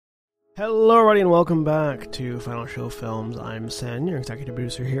Hello, everybody, and welcome back to Final Show Films. I'm Sen, your executive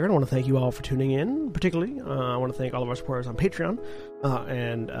producer here, and I want to thank you all for tuning in. Particularly, I want to thank all of our supporters on Patreon,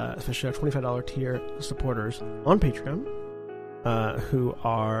 and especially our $25 tier supporters on Patreon, who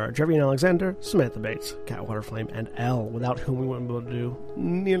are Jeremy Alexander, Samantha Bates, Cat Waterflame, and Elle, without whom we wouldn't be able to do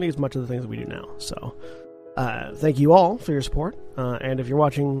nearly as much of the things that we do now. So, thank you all for your support, and if you're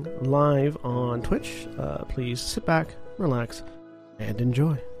watching live on Twitch, please sit back, relax, and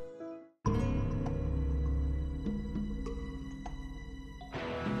enjoy.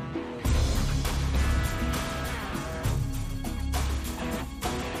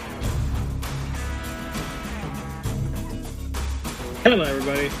 Hello,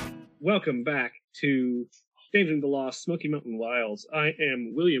 everybody. Welcome back to Changeling the Lost Smoky Mountain Wilds. I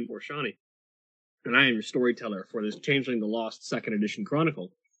am William Borshani, and I am your storyteller for this Changeling the Lost 2nd Edition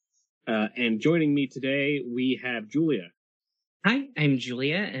Chronicle. And joining me today, we have Julia. Hi, I'm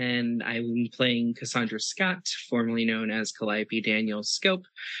Julia, and I'm playing Cassandra Scott, formerly known as Calliope Daniel Scope.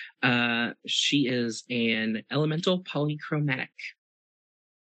 She is an elemental polychromatic.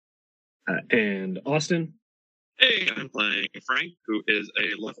 And Austin. Hey, I'm playing Frank, who is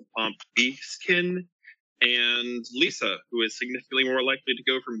a level pump beastkin, and Lisa, who is significantly more likely to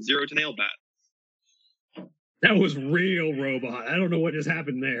go from 0 to nail bat. That was real robot. I don't know what just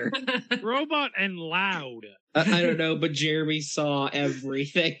happened there. Robot and loud. I don't know, but Jeremy saw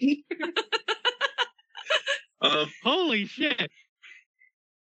everything. Holy shit.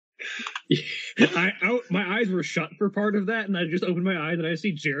 My eyes were shut for part of that, and I just opened my eyes and I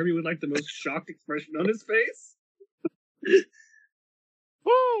see Jeremy with like the most shocked expression on his face.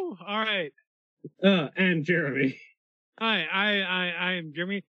 Woo! All right. And Jeremy. Hi, I am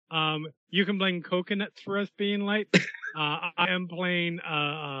Jeremy. You can blame coconuts for us being late. I am playing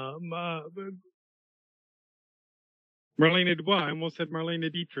Marlena Dubois. I almost said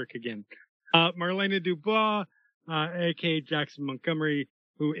Marlena Dietrich again. Marlena Dubois, aka Jackson Montgomery,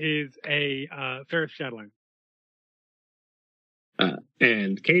 who is a Ferris Shadowland.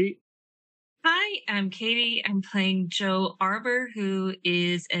 And Katie. Hi, I'm Katie. I'm playing Joe Arbor, who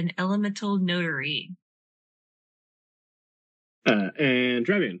is an elemental notary. And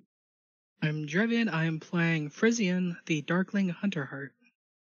Drevian. I'm Drevian. I am playing Frisian, the Darkling Hunterheart.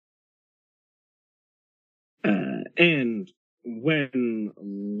 And when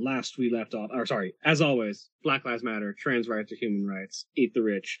last we left off, or sorry, as always, Black Lives Matter, trans rights are human rights, eat the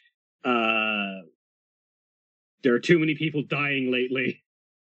rich. There are too many people dying lately.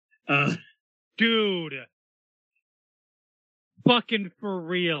 Dude. Fucking for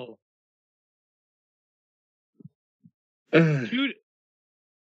real. Dude.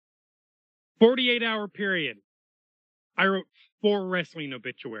 48-hour period. I wrote 4 wrestling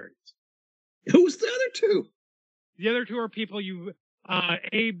obituaries. Who's the other 2? The other 2 are people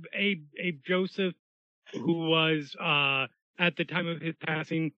Abe Joseph, who was, at the time of his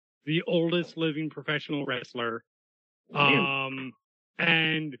passing, the oldest living professional wrestler. And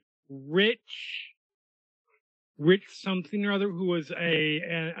Rich something or other, who was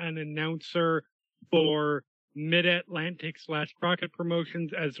an announcer for Mid-Atlantic / Crockett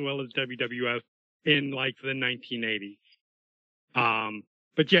Promotions, as well as WWF in like the 1980s.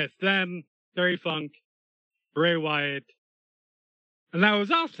 But yes, them, Terry Funk, Bray Wyatt. And that was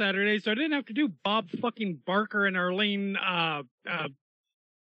off Saturday, so I didn't have to do Bob fucking Barker and Arlene,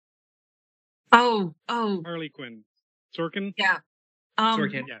 Harley Quinn. Sorkin? Yeah.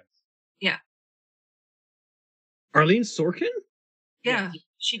 Sorkin. Yes. Yeah. Arlene Sorkin? Yeah.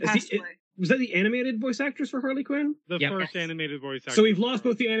 She passed away. Was that the animated voice actress for Harley Quinn? The Yep. first animated voice actor. So we've lost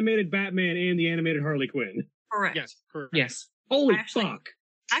both the animated Batman and the animated Harley Quinn. Correct. Yes, correct. Yes. Holy Actually- fuck.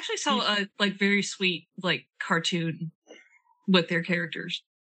 I actually saw a very sweet cartoon with their characters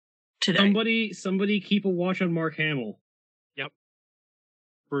today. Somebody keep a watch on Mark Hamill.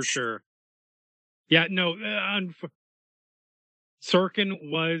 For sure. Yeah, no,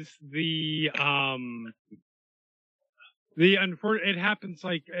 Sorkin was it happens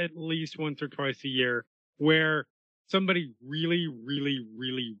like at least once or twice a year where somebody really, really,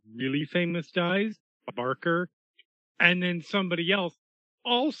 really, really famous dies, Barker, and then somebody else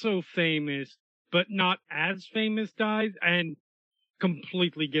also famous, but not as famous dies and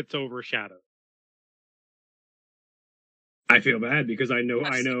completely gets overshadowed. I feel bad because I know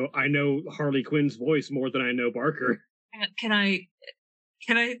Harley Quinn's voice more than I know Barker. Can I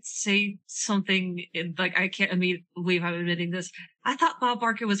say something? I can't believe I'm admitting this. I thought Bob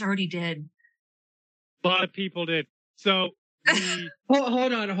Barker was already dead. A lot of people did. So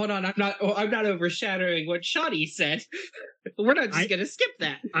Hold on. I'm not overshadowing what Shoddy said. We're not just gonna skip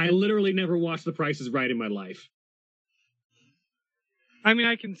that. I literally never watched The Price is Right in my life. I mean,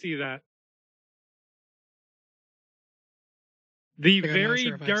 I can see that. The Like, I'm not very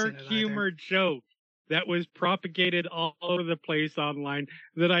sure if I've dark seen it either. humor joke that was propagated all over the place online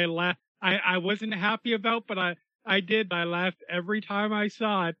that I wasn't happy about, but I laughed every time I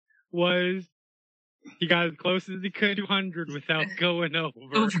saw it, was he got as close as he could to 100 without going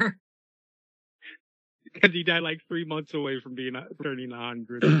over. Because he died like 3 months away from turning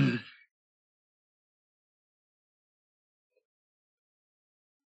 100.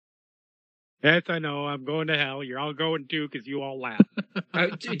 Yes, I know. I'm going to hell. You're all going too because you all laugh.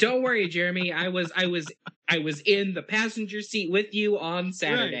 Don't worry, Jeremy. I was in the passenger seat with you on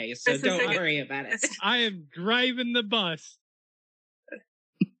Saturday, Right. so don't worry about it. I am driving the bus.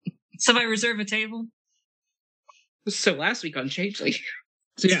 So I reserve a table. So last week on Changeling.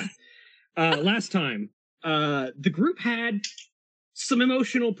 So yeah, last time the group had some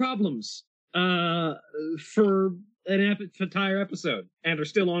emotional problems for an entire episode, and are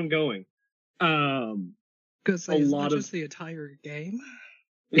still ongoing. Because a it's lot not of- just the entire game.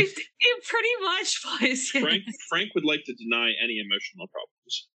 It pretty much was. Yeah. Frank would like to deny any emotional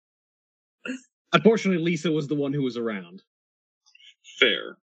problems. Unfortunately, Lisa was the one who was around.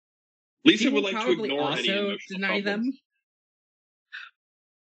 Fair. Lisa People would like to probably ignore any also emotional deny problems. them.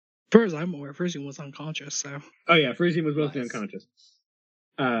 As far as I'm aware, Frisian was unconscious, so. Oh yeah, Frisian was mostly Nice. unconscious.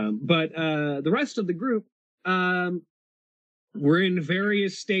 But the rest of the group were in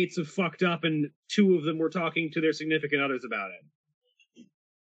various states of fucked up, and two of them were talking to their significant others about it.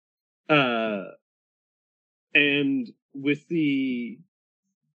 And with the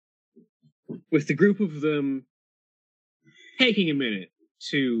group of them taking a minute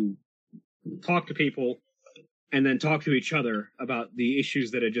to talk to people and then talk to each other about the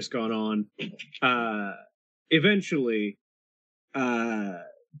issues that had just gone on, eventually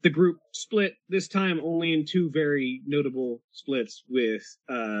the group split, this time only in two very notable splits,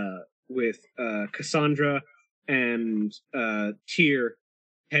 with Cassandra and Tyr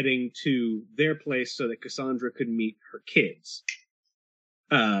heading to their place so that Cassandra could meet her kids.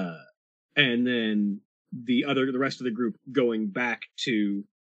 And then the rest of the group going back to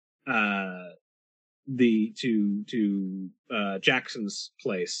Jackson's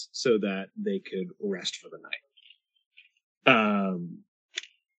place so that they could rest for the night.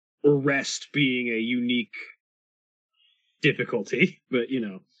 Rest being a unique difficulty, but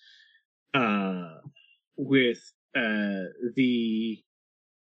with the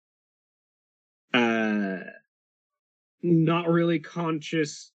not really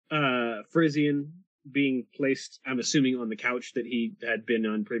conscious Frisian being placed, I'm assuming, on the couch that he had been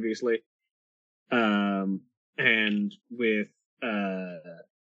on previously, and with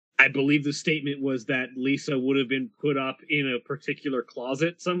I believe the statement was that Lisa would have been put up in a particular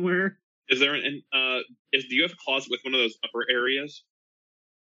closet somewhere. Is there do you have a closet with one of those upper areas?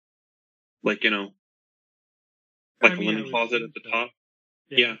 Like, like I a mean, linen I would closet think at the so. top?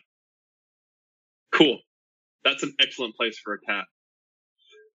 Yeah. Yeah. Cool. That's an excellent place for a cat.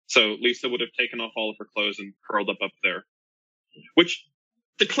 So Lisa would have taken off all of her clothes and curled up there. Which,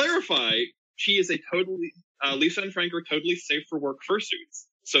 to clarify, she is Lisa and Frank are totally safe for work fursuits.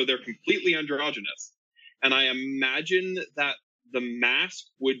 So they're completely androgynous. And I imagine that the mask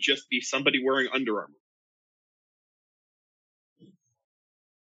would just be somebody wearing Under Armour.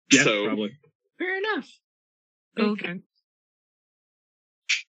 Yeah, so, probably. Fair enough. Okay.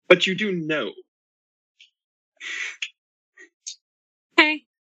 But you do know. Okay.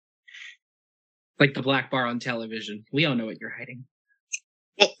 Like the black bar on television. We all know what you're hiding.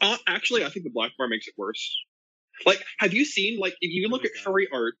 Well, actually, I think the black bar makes it worse. Like, have you seen, like, if you look at furry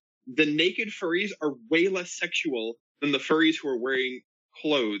art, the naked furries are way less sexual than the furries who are wearing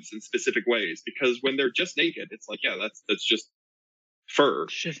clothes in specific ways. Because when they're just naked, it's like, yeah, that's just fur.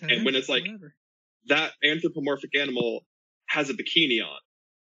 Shit, And when it's like, whatever. that anthropomorphic animal has a bikini on,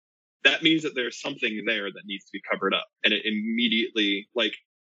 that means that there's something there that needs to be covered up. And it immediately, like,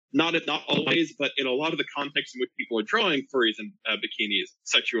 not always, but in a lot of the contexts in which people are drawing furries and bikinis,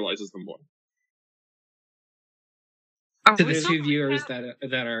 sexualizes them more. To the two viewers that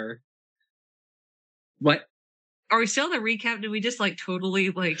are what? Are we still in the recap? Did we just like totally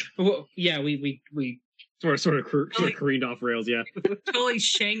like? Well, yeah, we Sort of careened off rails, yeah. Totally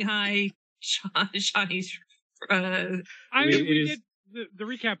Shanghai Johnny's. I I mean, mean, we it did. The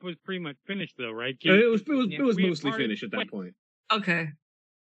recap was pretty much finished, though, right? It was We had mostly parted finished at that ways. point. Okay.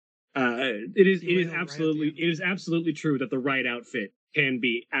 It is You went right at the end. it is absolutely true that the right outfit can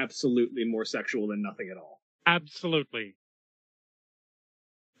be absolutely more sexual than nothing at all. Absolutely.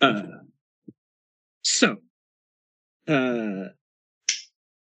 So,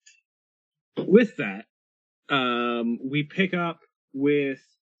 with that, we pick up with.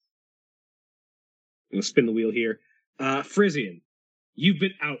 I'm gonna spin the wheel here. Frisian, you've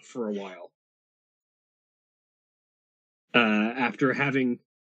been out for a while. After having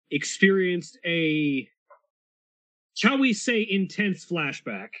experienced a, shall we say, intense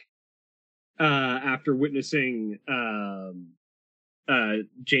flashback, after witnessing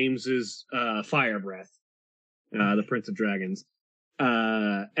James's fire breath, the Prince of Dragons,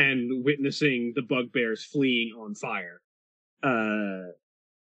 and witnessing the bugbears fleeing on fire.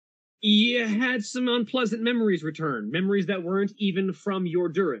 You had some unpleasant memories return. Memories that weren't even from your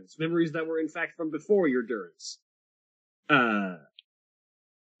Durance. Memories that were, in fact, from before your Durance. And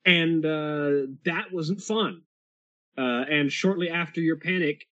that wasn't fun. And shortly after your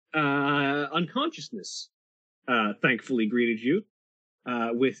panic, unconsciousness thankfully greeted you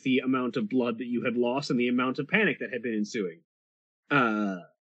with the amount of blood that you had lost and the amount of panic that had been ensuing.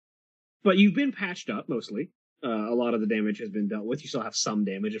 But you've been patched up, mostly. A lot of the damage has been dealt with. You still have some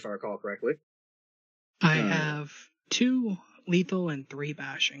damage, if I recall correctly. I have 2 lethal and 3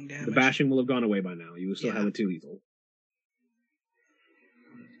 bashing damage. The bashing will have gone away by now. You will still have a 2 lethal.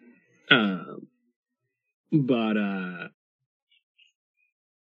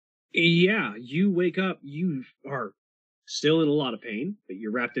 Yeah, you wake up. You are still in a lot of pain, but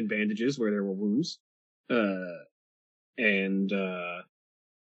you're wrapped in bandages where there were wounds. And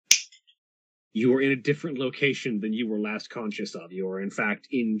you are in a different location than you were last conscious of. You are, in fact,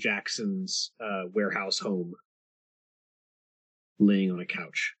 in Jackson's warehouse home, laying on a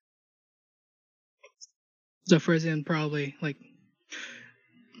couch. So Frisian probably like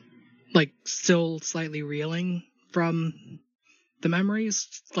still slightly reeling from the memories,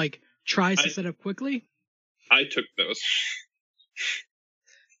 like tries to sit up quickly. I took those.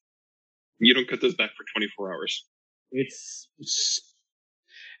 You don't get those back for 24 hours. It's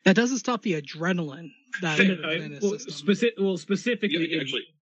that doesn't stop the adrenaline that in his system. Specifically, actually,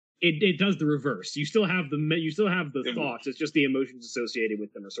 it does the reverse. You still have the thoughts. It's just the emotions associated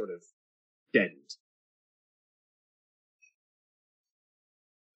with them are sort of deadened.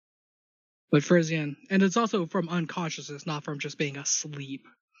 But Frisian, and it's also from unconsciousness, not from just being asleep.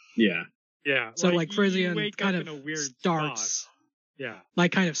 Yeah. Yeah. So like Frisian kind of in a weird starts. Spot. Yeah.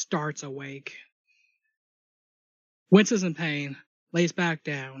 Like kind of starts awake. Winces in pain, lays back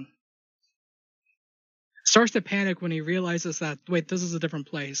down. Starts to panic when he realizes that, wait, this is a different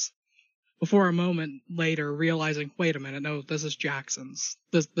place. Before a moment later realizing, wait a minute, no, this is Jackson's.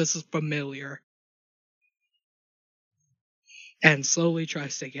 This is familiar. And slowly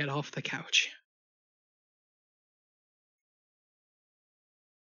tries to get off the couch.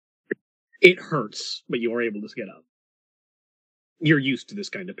 It hurts, but you are able to get up. You're used to this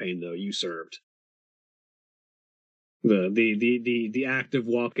kind of pain, though. You served. The act of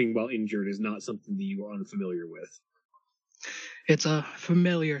walking while injured is not something that you are unfamiliar with. It's a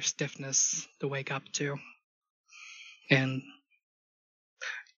familiar stiffness to wake up to. And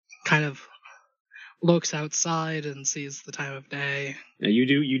kind of looks outside and sees the time of day. Now you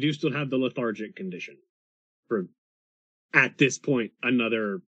do still have the lethargic condition for, at this point,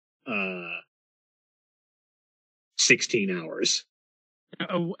 another 16 hours.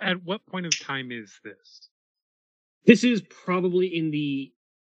 At what point of time is this? This is probably in the.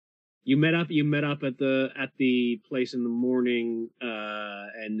 You met up at the place in the morning,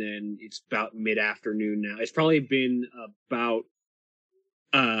 and then it's about mid-afternoon now. It's probably been about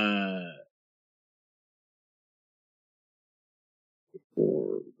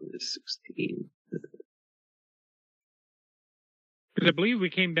 16. Because I believe we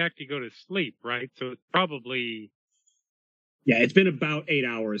came back to go to sleep, right? So it's probably. Yeah, it's been about 8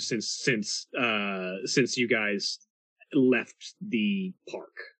 hours since you guys left the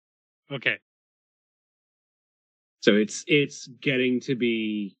park. Okay. So it's getting to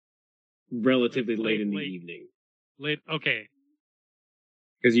be relatively late in the evening. Late. Okay.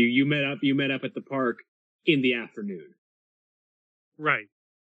 Because you met up at the park in the afternoon. Right.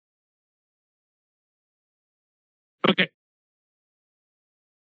 Okay.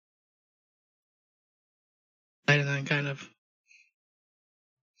 And then kind of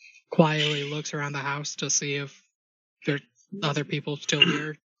quietly looks around the house to see if there are other people still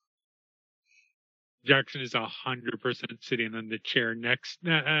here. Jackson is 100% sitting on the chair next,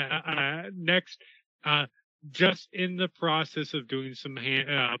 just in the process of doing some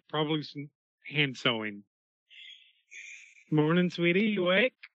probably some hand sewing. Morning, sweetie, you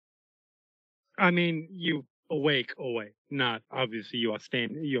awake? I mean, you awake, not obviously you are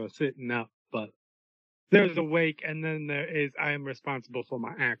sitting up, but there's awake, and then there is I am responsible for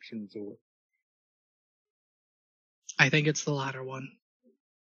my actions. I think it's the latter one.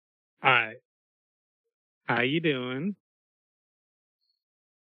 All right. How you doing?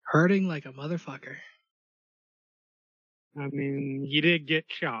 hurting like a motherfucker. I mean, you did get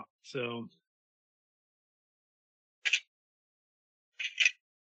shot, so.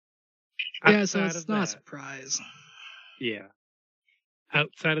 Yeah, so Outside it's of not a that, surprise. yeah.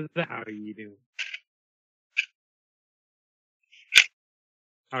 Outside of that, how are you doing?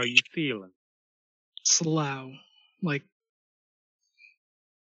 How are you feeling? Slow. Like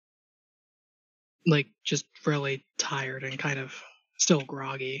just really tired and kind of still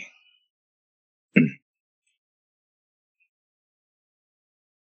groggy.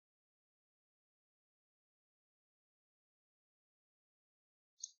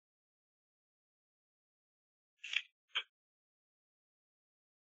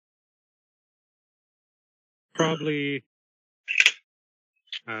 Probably,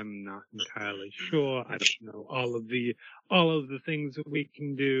 I'm not entirely sure. I don't know all of the things that we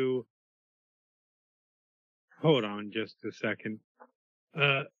can do. Hold on just a second.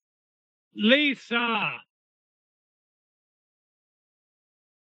 Lisa!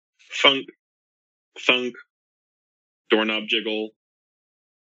 Thunk, thunk, doorknob jiggle,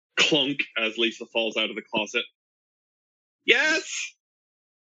 clunk as Lisa falls out of the closet. Yes!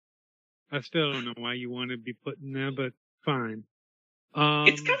 I still don't know why you want to be put in there, but fine.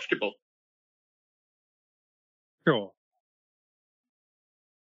 It's comfortable. Sure.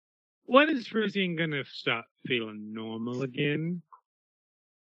 When is Frisian gonna start feeling normal again?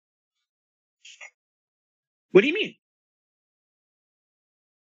 What do you mean?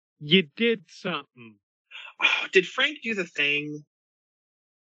 You did something. Oh, did Frank do the thing?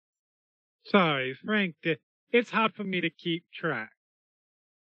 Sorry, Frank. It's hard for me to keep track.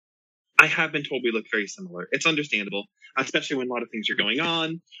 I have been told we look very similar. It's understandable, especially when a lot of things are going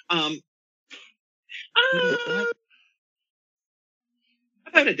on. About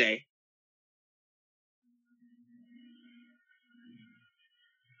a day.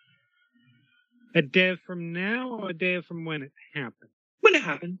 A day from now or a day from when it happened? When it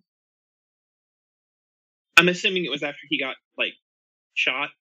happened. I'm assuming it was after he got, shot.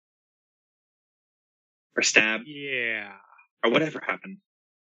 Or stabbed. Yeah. Or whatever happened.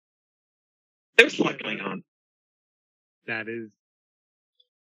 There was a lot going on. That is.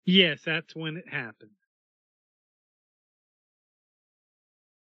 Yes, that's when it happened.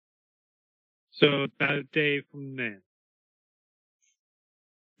 So about a day from then.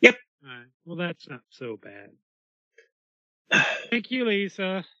 Yep. All right. Well, that's not so bad. Thank you,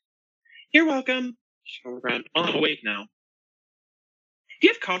 Lisa. You're welcome. She'll go around. Oh, I'm awake now. Do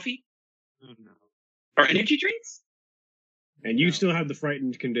you have coffee? Oh, no. Or energy drinks? And you No. still have the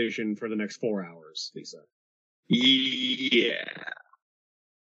frightened condition for the next 4 hours, Lisa. Yeah.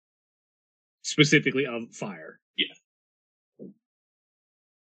 Specifically of fire. Yeah.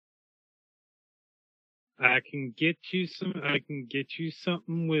 I can get you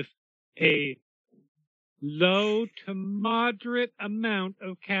something with a low to moderate amount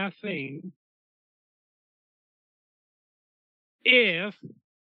of caffeine if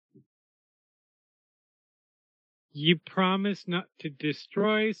you promise not to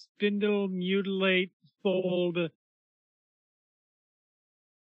destroy, spindle, mutilate, fold,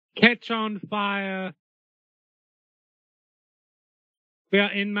 catch on fire. We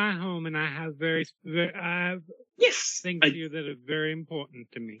are in my home, and I have Yes. things here that are very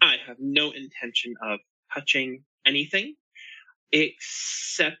important to me. I have no intention of touching anything,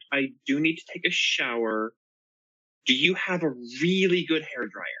 except I do need to take a shower. Do you have a really good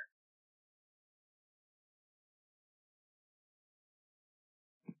hairdryer?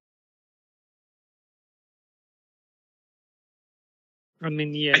 I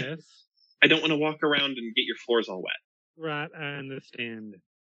mean, yes. I don't want to walk around and get your floors all wet. Right, I understand.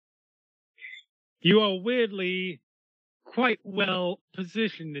 You are weirdly quite well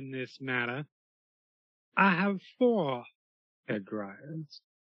positioned in this matter. I have 4 hair dryers.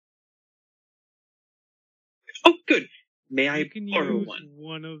 Oh, good. May I You can borrow use one?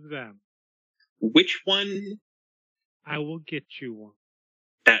 one of them. Which one? I will get you one.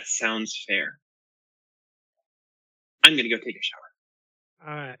 That sounds fair. I'm going to go take a shower.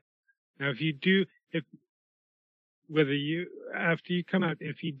 All right. Now, after you come out,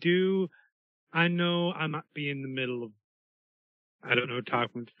 if you do, I know I might be in the middle of, I don't know,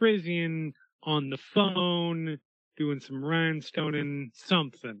 talking with Frisian, on the phone, doing some rhinestoning,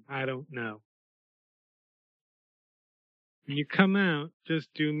 something. I don't know. When you come out,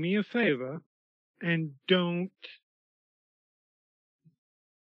 just do me a favor and don't.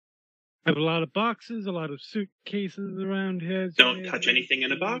 I have a lot of boxes, a lot of suitcases around here. Don't touch anything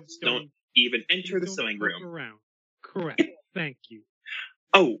in a box. Don't even enter the sewing room. Around. Correct. Thank you.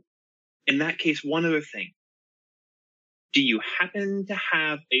 Oh, in that case, one other thing. Do you happen to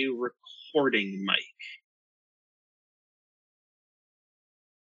have a recording mic?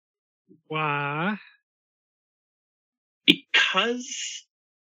 Why? Because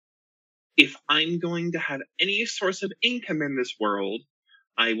if I'm going to have any source of income in this world,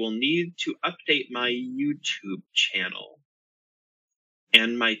 I will need to update my YouTube channel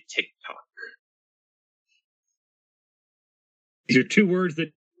and my TikTok. These are two words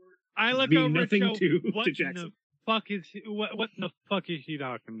that I look mean over nothing at Joe. to What in Jackson. the fuck is what in the fuck is she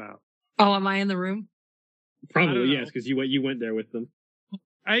talking about? Oh, am I in the room? I Probably don't yes, know. because you went there with them.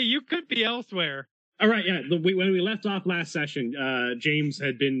 Hey, you could be elsewhere. All right, yeah. When we left off last session, James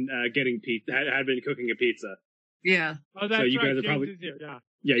had been getting pizza, had been cooking a pizza. Yeah. Oh, that's you right. guys are James probably- is here. Yeah.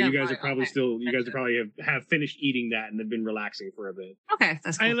 Yeah, Yeah, you guys are right, probably okay. still. You guys are probably have finished eating that and have been relaxing for a bit. Okay,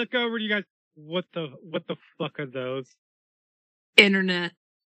 that's cool. I look over to you guys. What the fuck are those? Internet.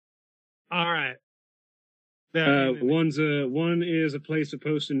 All right. One is a place for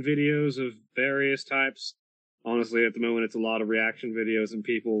posting videos of various types. Honestly, at the moment, it's a lot of reaction videos and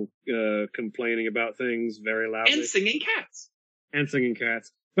people complaining about things very loudly. And singing cats. And singing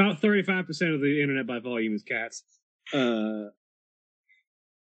cats. About 35% of the internet by volume is cats. I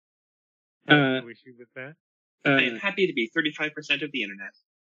have no issue with that. I am happy to be 35% of the internet.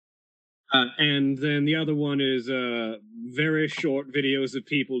 And then the other one is very short videos of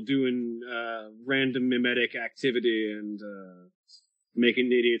people doing random mimetic activity and making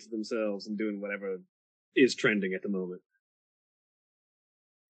idiots of themselves and doing whatever is trending at the moment.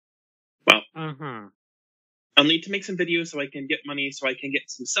 Well, Uh-huh. I'll need to make some videos so I can get money, so I can get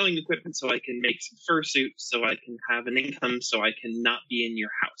some sewing equipment, so I can make some fursuits, so I can have an income, so I can not be in your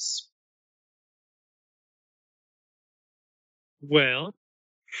house. Well,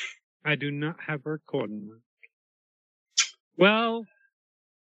 I do not have a recording mic. Well,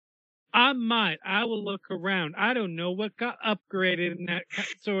 I might. I will look around. I don't know what got upgraded in that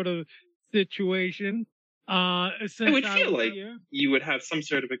sort of situation. Since I would feel was like here. you would have some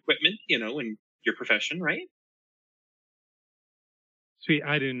sort of equipment, in your profession, right? Sweet,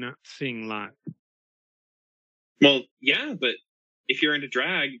 I do not sing live. Well, yeah, but if you're into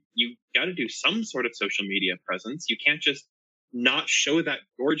drag, you got to do some sort of social media presence. You can't just not show that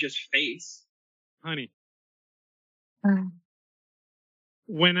gorgeous face. Honey, Mm.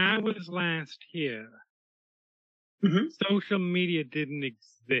 when I was last here, social media didn't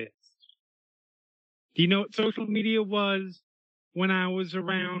exist. Do you know what social media was when I was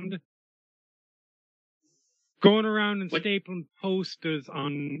around? Going around and What? stapling posters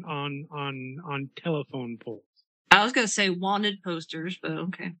on telephone poles. I was gonna say wanted posters, but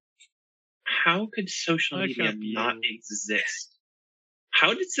okay. How could social Hush media up, you. not exist?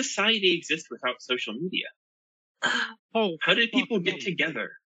 How did society exist without social media? Oh, How did people fuck get no.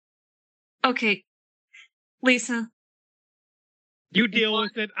 together? Okay, Lisa. You deal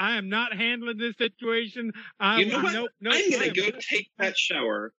with it. I am not handling this situation. You know what? Nope, I'm I gonna am go not. take that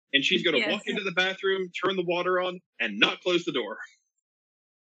shower, and she's gonna Yes. walk into the bathroom, turn the water on, and not close the door.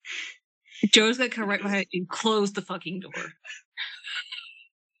 Joe's gonna come right behind you and close the fucking door.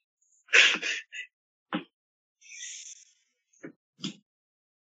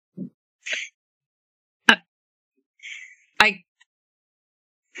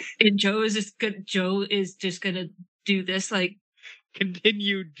 And Joe is just gonna do this like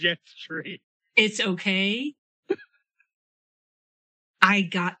Continue gesturing. it's okay. I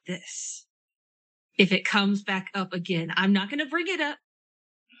got this. If it comes back up again, I'm not gonna bring it up.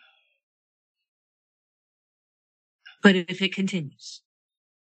 But if it continues.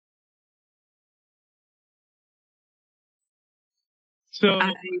 So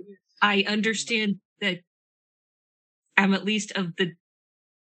I understand that I'm at least of the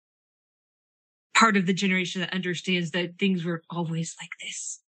part of the generation that understands that things were always like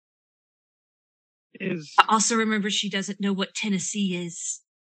this. is I also remember she doesn't know what Tennessee is.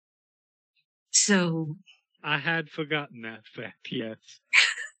 So I had forgotten that fact, yes.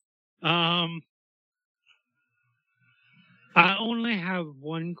 I only have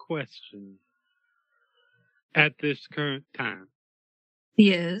one question at this current time.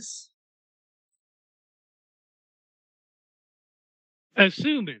 yes.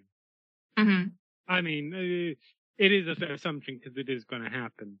 Assuming, Mm-hmm. I mean, it is a fair assumption because it is going to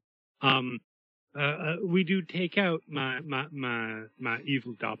happen. We do take out my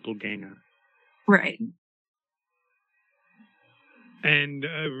evil doppelganger Right. and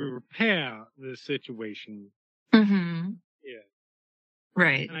repair the situation. Mm-hmm. Yeah.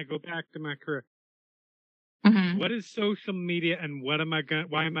 Right. And I go back to my career. Mm-hmm. What is social media, and why am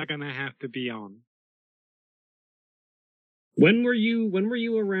I gonna have to be on? When were you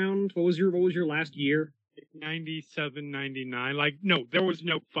around? What was your last year? 97, 99. Like, no, there was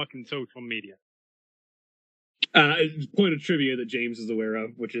no fucking social media. Point of trivia that James is aware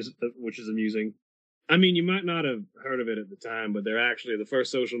of, which is amusing. I mean, you might not have heard of it at the time, but the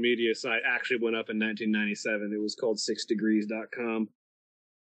first social media site actually went up in 1997. It was called 6degrees.com.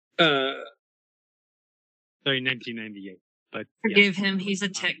 Sorry, 1998. But Forgive him, he's a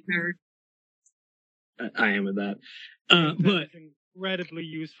tech nerd. I am with that. But incredibly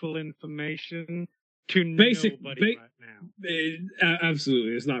useful information to nobody right now.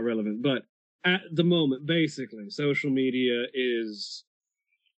 Absolutely, it's not relevant. But at the moment, basically, social media is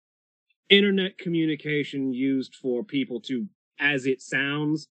internet communication used for people to, as it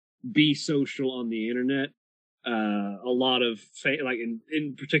sounds, be social on the internet. A lot of, like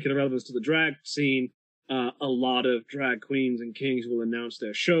in particular relevance to the drag scene, a lot of drag queens and kings will announce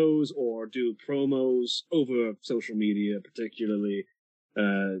their shows or do promos over social media, particularly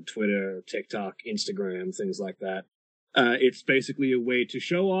Twitter, TikTok, Instagram, things like that. It's basically a way to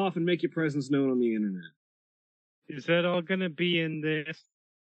show off and make your presence known on the internet. Is that all going to be in this?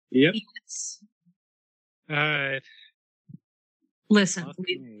 Yep. Yes. All right. Listen,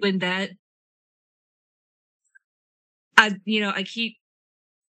 Okay. when that, I keep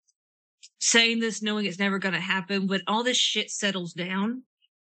saying this knowing it's never going to happen. When all this shit settles down,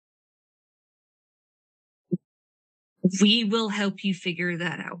 we will help you figure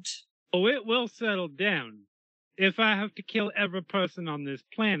that out. Oh, it will settle down. If I have to kill every person on this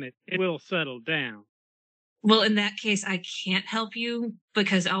planet, it will settle down. Well, in that case, I can't help you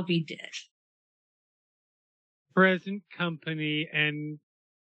because I'll be dead. Present company and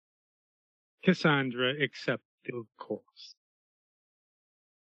Cassandra accepted, of course.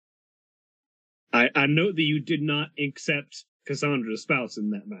 I note that you did not accept Cassandra's spouse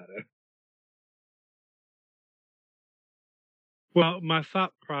in that matter. Well, my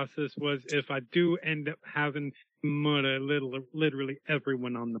thought process was if I do end up having murder literally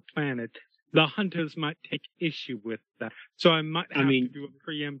everyone on the planet, the hunters might take issue with that. So I might have to do a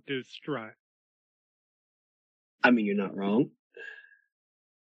preemptive strike. I mean, you're not wrong.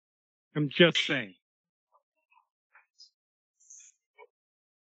 I'm just saying.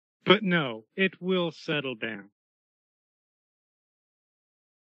 But no, it will settle down.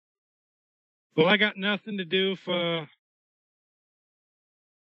 Well, I got nothing to do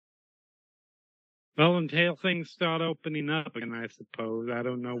until things start opening up again, I suppose. I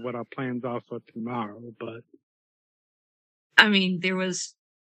don't know what our plans are for tomorrow, but... I mean, there was...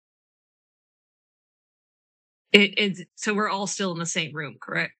 So we're all still in the same room,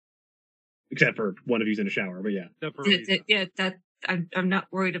 correct? Except for one of you's in a shower, but yeah. Yeah, that I'm not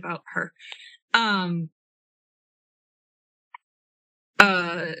worried about her. And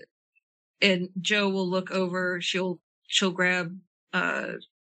Joe will look over. She'll grab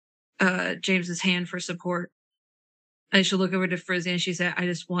James's hand for support, and she'll look over to Frizzy and she said, "I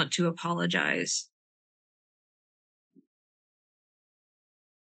just want to apologize.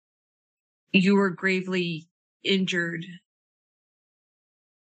 You were gravely injured,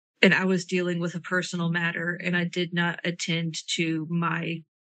 and I was dealing with a personal matter, and I did not attend to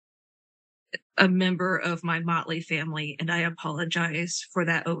a member of my motley family, and I apologize for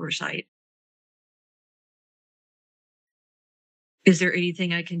that oversight. Is there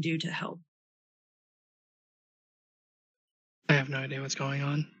anything I can do to help?" I have no idea what's going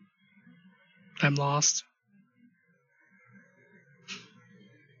on. I'm lost.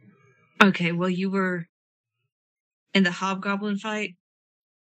 Okay, well, you were in the hobgoblin fight.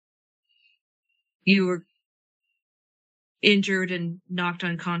 You were injured and knocked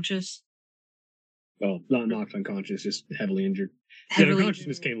unconscious. Well, not knocked unconscious, just heavily injured. Heavily, The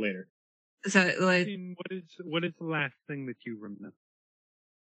unconsciousness came later. So, like, what is the last thing that you remember?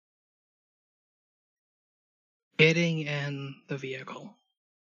 Getting in the vehicle.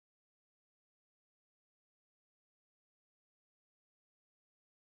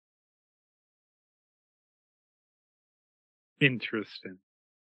 Interesting.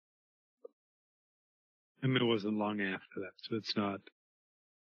 I mean, it wasn't long after that, so it's not.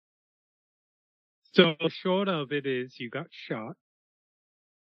 So short of it is you got shot.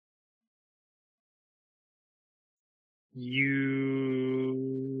 You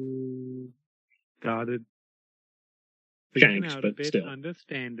started Shanked, out but a bit, still.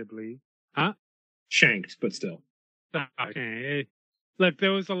 understandably. Huh? Shanked, but still. Okay. Look,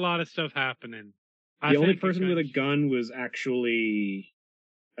 there was a lot of stuff happening. The only person with a gun was actually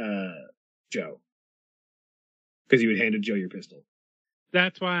Joe. Because you had handed Joe your pistol.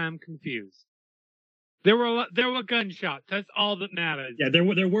 That's why I'm confused. There were gunshots. That's all that matters. Yeah, there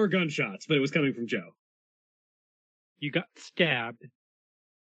were gunshots, but it was coming from Joe. You got stabbed.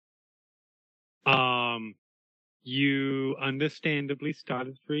 You understandably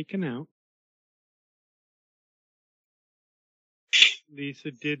started freaking out.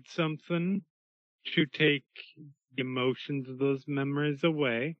 Lisa did something to take the emotions of those memories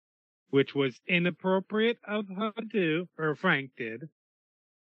away, which was inappropriate of her to do, or Frank did.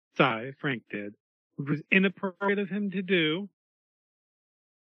 Sorry, Frank did. It was inappropriate of him to do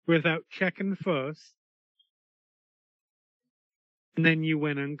without checking first. And then you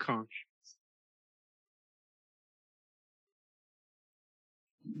went unconscious.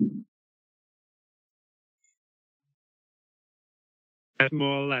 That's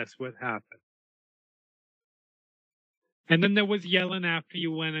more or less what happened. And then there was yelling after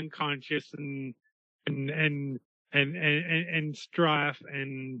you went unconscious and strife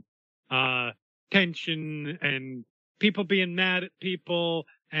and tension and people being mad at people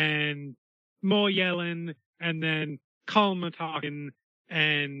and more yelling and then calmer talking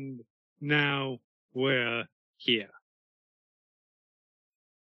and now we're here.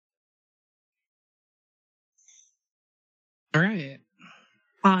 All right.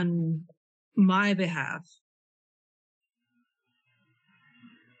 On my behalf,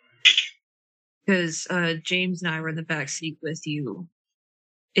 because James and I were in the back seat with you,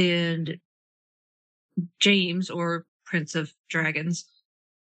 and James, or Prince of Dragons,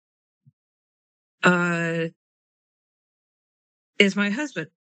 is my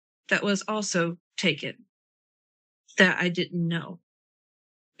husband that was also taken that I didn't know.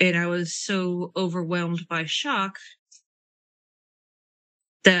 And I was so overwhelmed by shock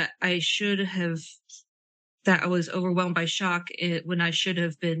that I was overwhelmed by shock when I should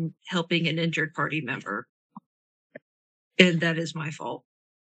have been helping an injured party member. And that is my fault.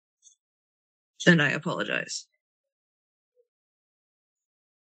 And I apologize.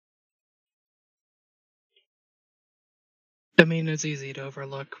 I mean, it's easy to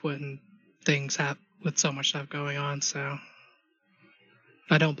overlook when things happen with so much stuff going on, so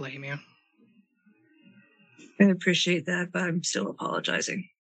I don't blame you. I appreciate that, but I'm still apologizing.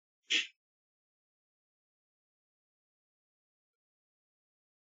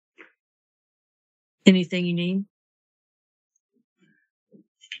 Anything you need?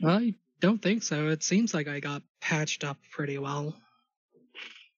 I don't think so. It seems like I got patched up pretty well.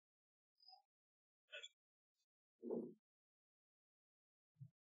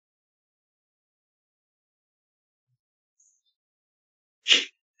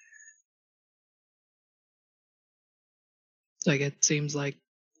 Like, it seems like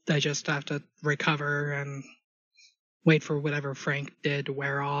I just have to recover and wait for whatever Frank did to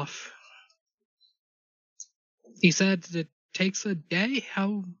wear off. He said it takes a day?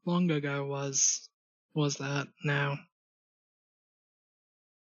 How long ago was that now?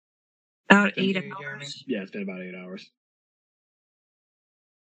 About Couldn't 8 hear you, Jeremy. hours. Yeah, it's been about 8 hours.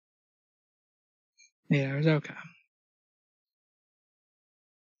 8 hours, okay.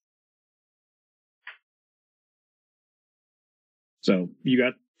 So you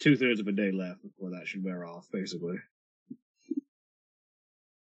got 2/3 of a day left before that should wear off, basically.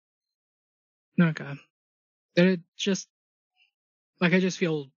 Okay. And it just, like, I just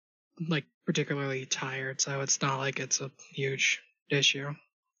feel, like, particularly tired, so it's not like it's a huge issue.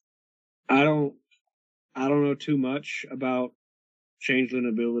 I don't know too much about changeling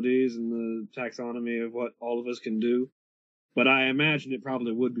abilities and the taxonomy of what all of us can do, but I imagine it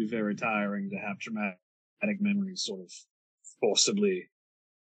probably would be very tiring to have traumatic memories sort of forcibly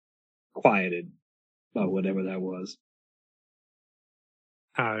quieted by whatever that was.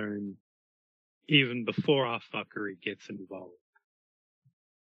 Tiring even before our fuckery gets involved.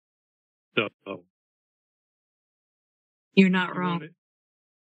 So, You're not wrong.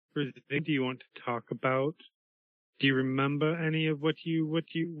 do you want to talk about? Do you remember any of what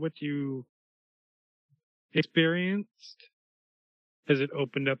you experienced? Has it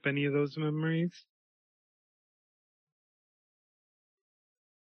opened up any of those memories?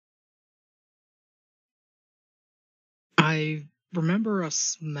 I remember a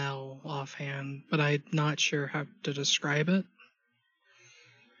smell offhand, but I'm not sure how to describe it.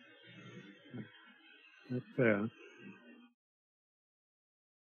 That's fair.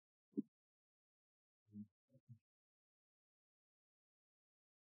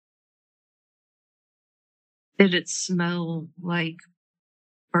 Did it smell like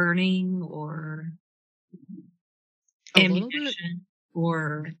burning or A little bit. ammunition?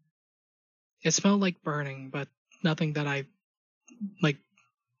 Or It smelled like burning, but nothing that I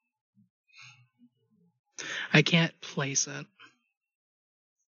can't place it.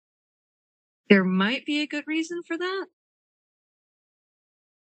 there might be a good reason for that.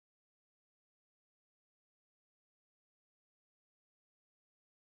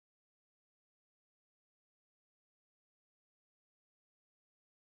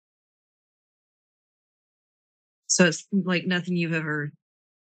 So it's like nothing you've ever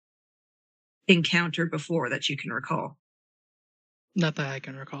encountered before that you can recall. Not that I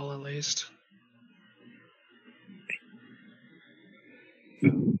can recall, at least.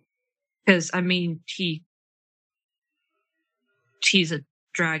 Because, I mean, he's a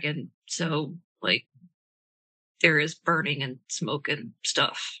dragon, so, like, there is burning and smoke and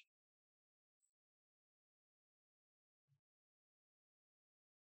stuff.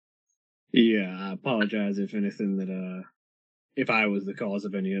 Yeah, I apologize if anything that, if I was the cause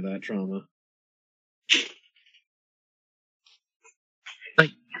of any of that trauma.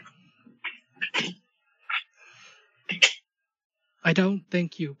 I don't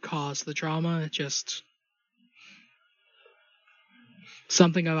think you caused the trauma, just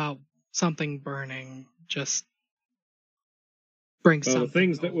something about something burning just brings Well, the something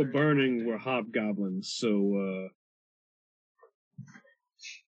things that were over to burning mind. were hobgoblins, so,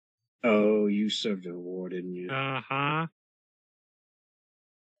 oh, you served a war, didn't you? Uh-huh.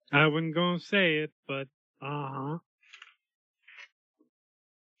 I wasn't gonna say it, but uh-huh.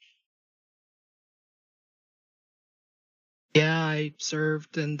 Yeah, I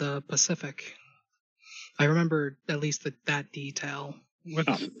served in the Pacific. I remember at least that detail.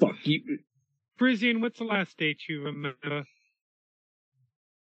 Oh, fuck you. Frisian, what's the last date you remember?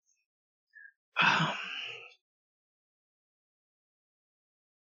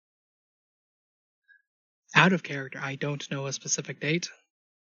 Out of character, I don't know a specific date.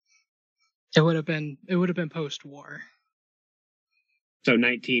 It would have been post-war. So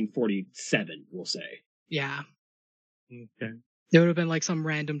 1947, we'll say. Yeah, Okay. it would have been like some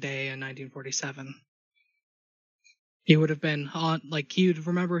random day in 1947. He would have been on, like, he'd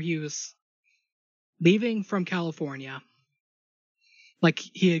remember he was leaving from California. Like,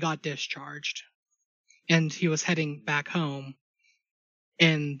 he had got discharged. And he was heading back home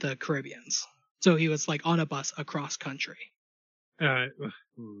in the Caribbeans. So he was, like, on a bus across country.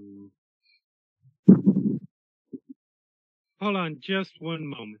 Hold on just one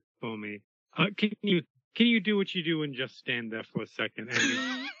moment for me. Can you do what you do and just stand there for a second?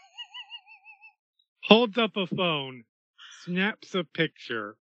 And holds up a phone, snaps a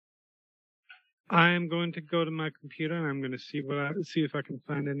picture. I am going to go to my computer and I'm going to see if I can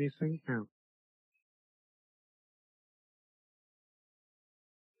find anything out.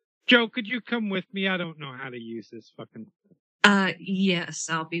 Joe, could you come with me? I don't know how to use this fucking. Yes,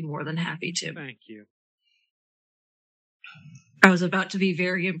 I'll be more than happy to. Thank you. I was about to be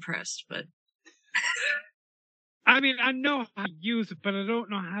very impressed, but I mean, I know how to use it, but I don't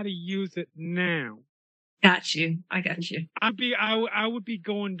know how to use it now. got you. I got you. I would be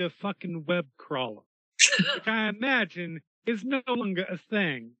going to fucking web crawler, which I imagine is no longer a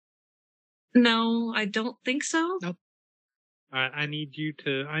thing. No, I don't think so. Nope. I need you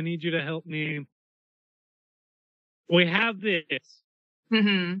to help me. We have this.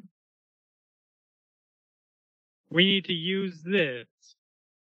 Mm-hmm. We need to use this.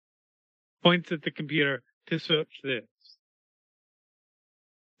 Points at the computer to search this.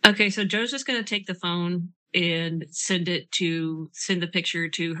 Okay, so Joe's just gonna take the phone and send the picture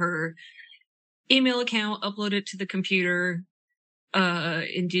to her email account, upload it to the computer,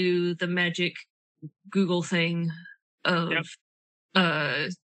 and do the magic Google thing of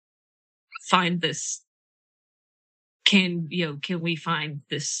find this. Can we find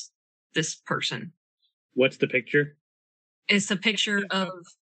this person? What's the picture? It's a picture of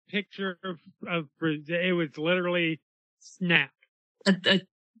It was literally snapped.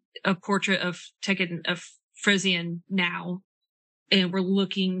 a portrait taken of Frisian now, and we're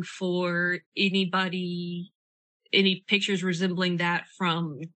looking for any pictures resembling that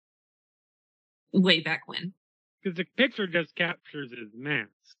from way back when. Because the picture just captures his mask.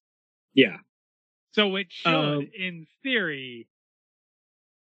 Yeah. So it should, in theory,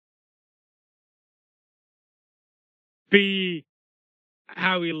 be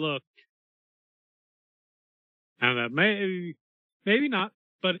how he looked. And maybe not,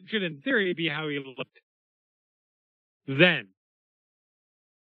 but it should, in theory, be how he looked then.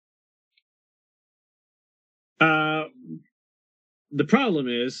 The problem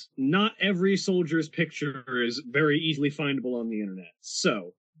is, not every soldier's picture is very easily findable on the internet.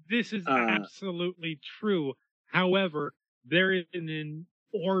 So, this is absolutely true. However, there is an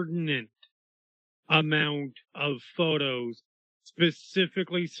inordinate amount of photos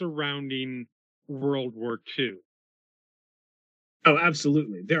specifically surrounding World War II. Oh,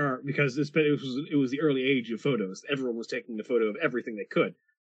 absolutely. There are, because it was the early age of photos. Everyone was taking a photo of everything they could.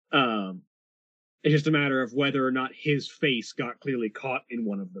 It's just a matter of whether or not his face got clearly caught in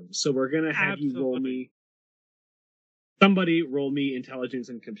one of them. So we're going to have you roll me... Somebody roll me intelligence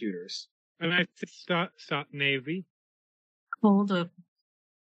and computers. And I said start Navy. Hold up.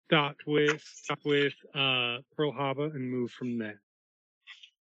 Start with Pearl Harbor and move from there.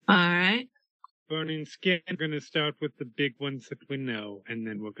 All right. Burning Skin, we're going to start with the big ones that we know, and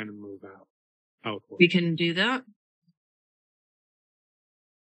then we're going to move outward. We can do that.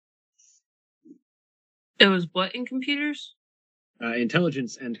 It was what in computers?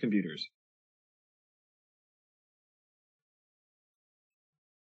 Intelligence and computers.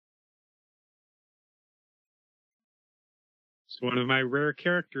 It's one of my rare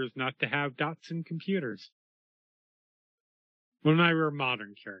characters not to have dots in computers. One of my rare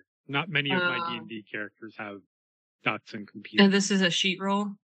modern characters. Not many of my D&D characters have dots in computers. And this is a sheet roll?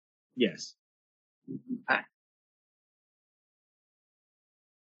 Yes. Okay.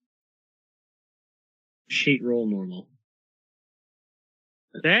 Sheet roll normal.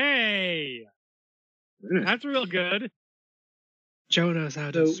 Hey! That's real good. Joe knows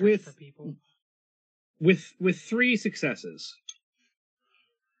how to So search for people. With 3 successes,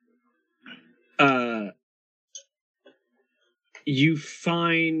 you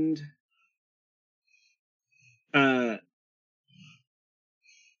find a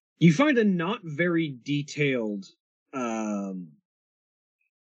not very detailed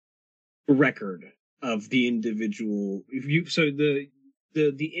record of the individual. So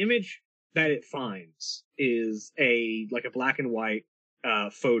the image that it finds is a black and white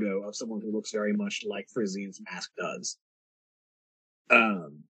photo of someone who looks very much like Frizian's mask does.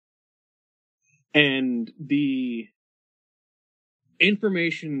 And the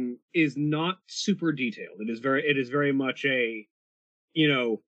information is not super detailed. It is very much a,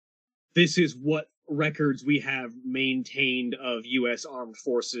 this is what records we have maintained of U.S. armed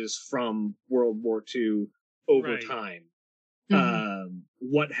forces from World War II over time. Mm-hmm.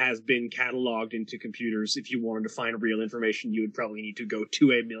 What has been cataloged into computers. If you wanted to find real information, you would probably need to go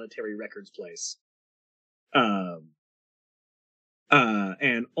to a military records place.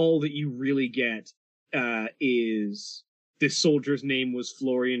 And all that you really get is this soldier's name was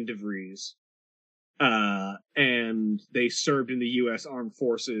Florian de Vries. And they served in the U.S. Armed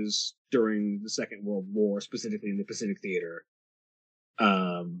Forces during the Second World War, specifically in the Pacific Theater.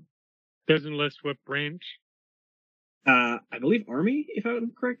 Doesn't list what branch? I believe Army, if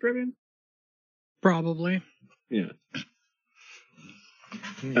I'm correct, Revan? Probably. Yeah.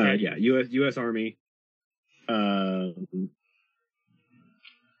 Okay. Yeah, U.S. Army.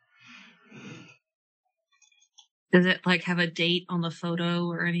 Does it have a date on the photo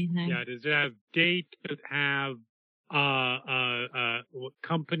or anything? Yeah, does it have date? Does it have what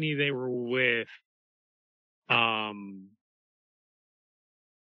company they were with? Well,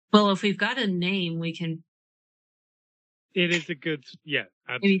 if we've got a name, we can It is a good, yeah,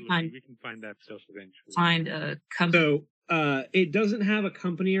 absolutely. find- We can find that stuff eventually. find a company. So, it doesn't have a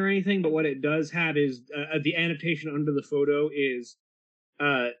company or anything, but what it does have is the annotation under the photo is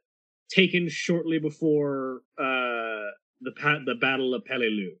taken shortly before the Battle of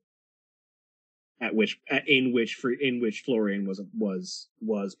Peleliu, in which Florian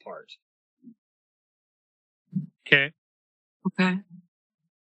was part. Okay, Okay.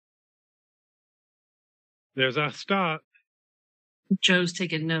 there's our start. Joe's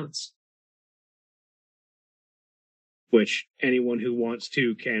taking notes. Which anyone who wants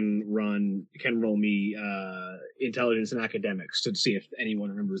to can roll me intelligence and academics to see if anyone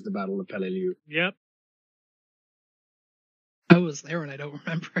remembers the Battle of Peleliu. Yep. I was there and I don't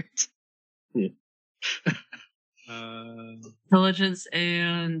remember it. Intelligence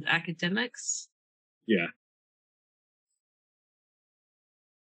and academics. Yeah.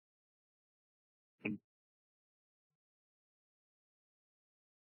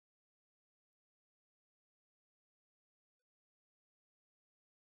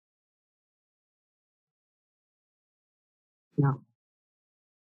 No.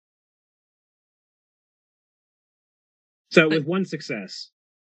 So with one success,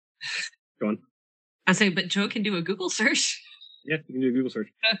 go on. I say, but Joe can do a Google search. Yeah, you can do a Google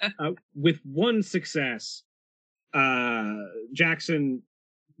search. With one success, Jackson,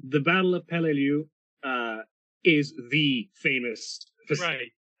 the Battle of Peleliu is the famous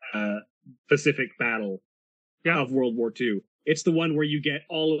Pacific battle of World War II. It's the one where you get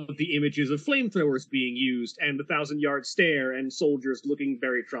all of the images of flamethrowers being used and the 1,000-yard stare and soldiers looking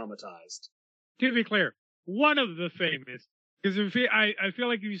very traumatized. To be clear, one of the famous, because I feel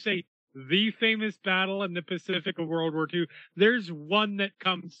like if you say the famous battle in the Pacific of World War II, there's one that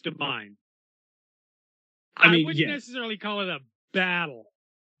comes to mind. I wouldn't necessarily call it a battle,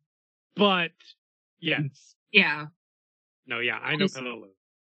 but yes. Yeah. No, yeah, I know Peleliu.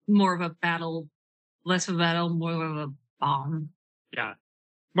 More of a battle, less of a battle, more of a bomb. Yeah.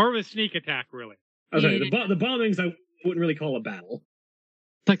 More of a sneak attack, really. Okay, the bombings I wouldn't really call a battle.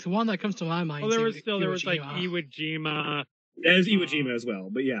 Like the one that comes to my mind. Well, there was like Iwo Jima. There's Iwo Jima as well,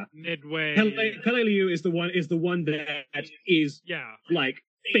 but yeah. Midway. Peleliu is the one that is like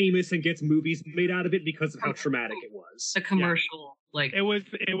famous and gets movies made out of it because of how traumatic it was. The commercial, like it was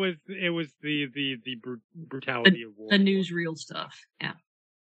the brutality of war. The newsreel stuff. Yeah.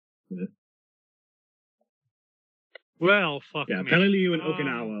 Well, fuck yeah, me. Peleliu and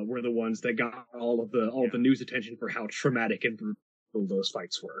Okinawa were the ones that got all the news attention for how traumatic and brutal those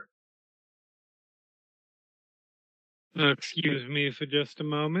fights were. Excuse me for just a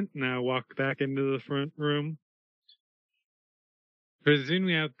moment. Now walk back into the front room. Presume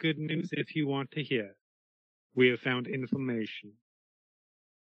we have good news if you want to hear. We have found information.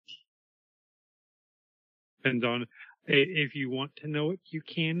 Depends on if you want to know it, you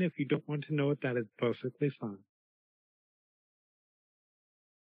can. If you don't want to know it, that is perfectly fine.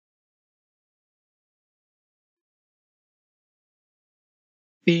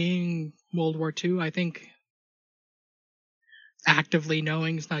 Being World War II, I think actively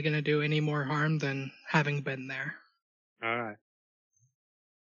knowing is not going to do any more harm than having been there. All right.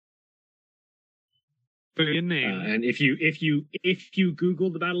 For your name. And if you Google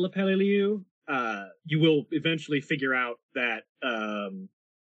the Battle of Peleliu, you will eventually figure out that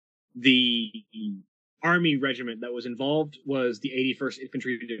the army regiment that was involved was the 81st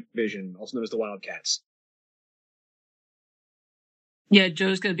Infantry Division, also known as the Wildcats. Yeah,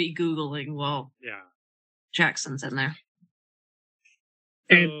 Joe's gonna be Googling while Jackson's in there.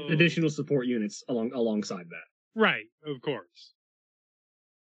 And additional support units alongside that. Right, of course.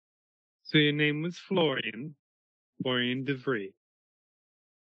 So your name was Florian DeVries.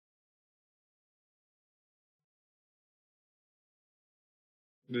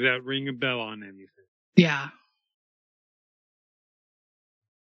 Does that ring a bell on anything? Yeah.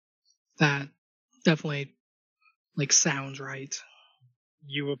 That definitely sounds right.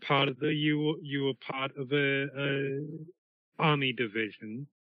 You were part of a army division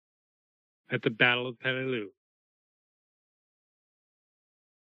at the Battle of Peleliu.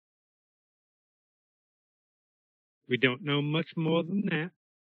 We don't know much more than that,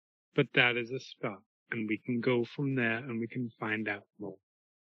 but that is a start, and we can go from there and we can find out more.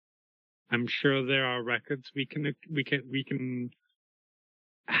 I'm sure there are records we can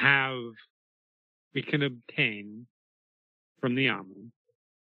obtain from the army.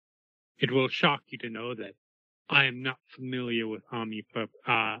 It will shock you to know that I am not familiar with army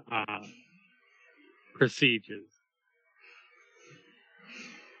procedures.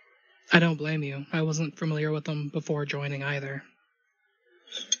 I don't blame you. I wasn't familiar with them before joining either.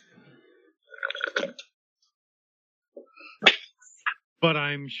 But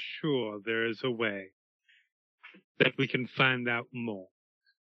I'm sure there is a way that we can find out more.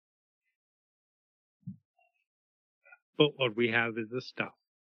 But what we have is the stuff.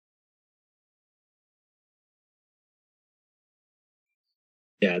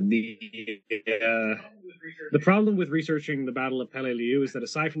 Yeah, the problem with researching the Battle of Peleliu is that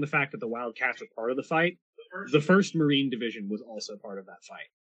aside from the fact that the Wildcats were part of the fight, the 1st Marine Division was also part of that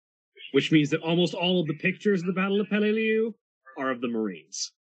fight. Which means that almost all of the pictures of the Battle of Peleliu are of the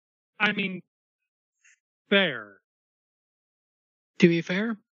Marines. I mean, fair. To be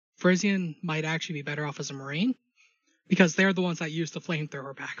fair, Frisian might actually be better off as a Marine, because they're the ones that use the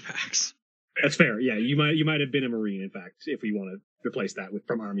flamethrower backpacks. That's fair. Yeah, you might have been a Marine, in fact, if we want to replace that with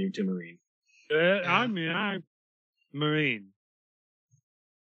from Army to Marine. I'm Marine.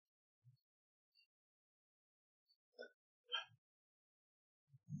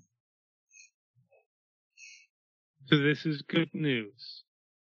 So this is good news.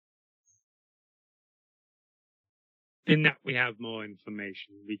 In that we have more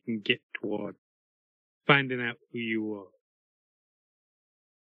information, we can get toward finding out who you are.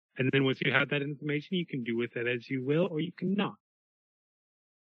 And then once you have that information, you can do with it as you will, or you can not.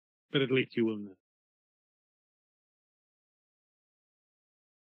 But at least you will know.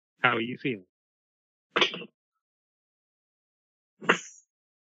 How are you feeling?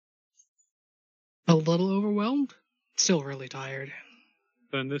 A little overwhelmed? Still really tired.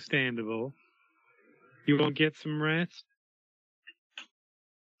 It's understandable. You won't get some rest?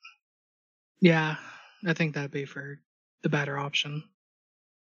 Yeah, I think that'd be for the better option.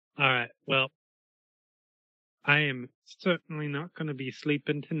 All right, well, I am certainly not going to be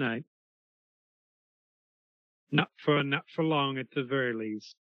sleeping tonight. Not for long at the very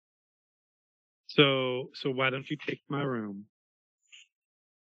least. So why don't you take my room?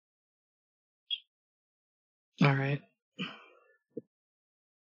 All right.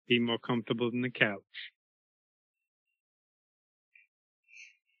 Be more comfortable than the couch.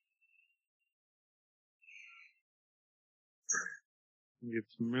 Get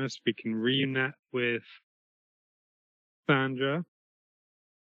some rest. We can reunite with Sandra.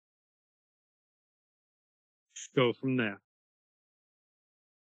 Go from there.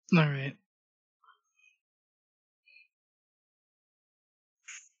 All right.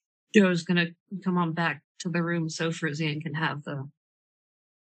 Joe's gonna come on back to the room so Frizian can have the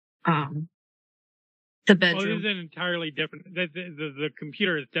Oh, this bedroom. is an entirely different. The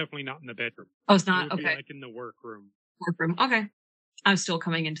computer is definitely not in the bedroom. Oh, it's It not? would be Okay. like in the workroom. Workroom. Okay. I'm still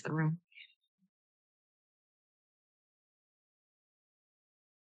coming into the room.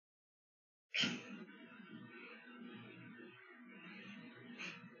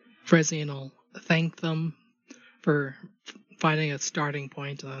 Fresian will thank them for finding a starting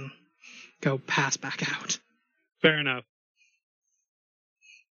point and then go pass back out. Fair enough.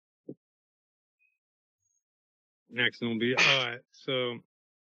 Next one will be, alright, so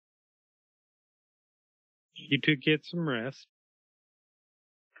you two get some rest.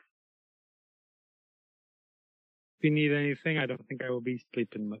 If you need anything, I don't think I will be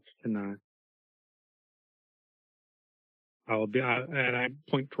sleeping much tonight. And I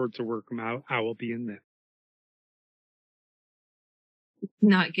point towards the workroom. I will be in there.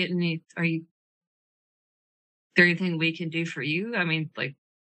 Not getting any. Are you? Is there anything we can do for you? I mean, like.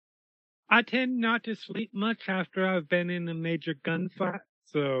 I tend not to sleep much after I've been in a major gunfight,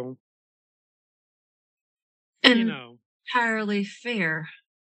 so. You know. Entirely fair.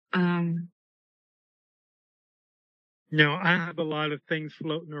 No, I have a lot of things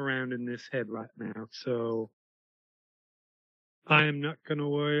floating around in this head right now, so I am not going to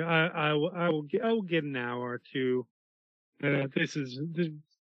worry. I will get an hour or two. That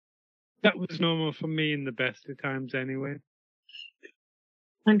was normal for me in the best of times anyway.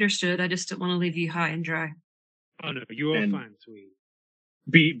 Understood. I just don't want to leave you high and dry. Oh no, you are fine, sweetie.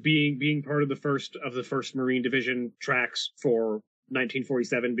 Being part of the first Marine Division tracks for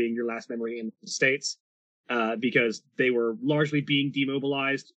 1947 being your last memory in the States, because they were largely being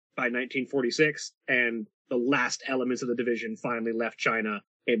demobilized by 1946, and the last elements of the division finally left China,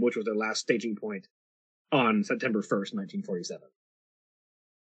 which was their last staging point, on September 1st, 1947.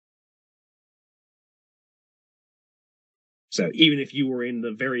 So even if you were in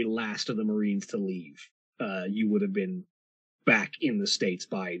the very last of the Marines to leave, you would have been back in the States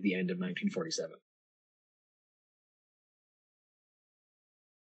by the end of 1947.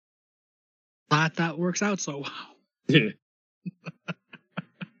 Glad that works out so well.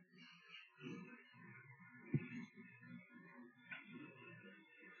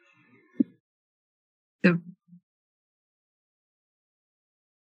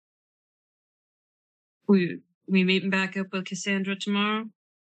 We meeting back up with Cassandra tomorrow?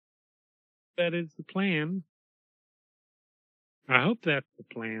 That is the plan. I hope that's the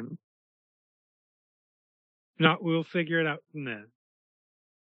plan. If not, we'll figure it out from there.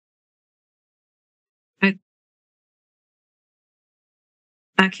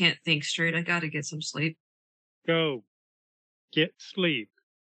 I can't think straight. I gotta get some sleep. Go. Get sleep.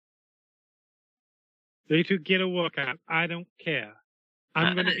 They two get a workout. I don't care.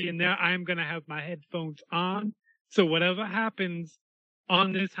 I'm going to be in there. I'm going to have my headphones on. So whatever happens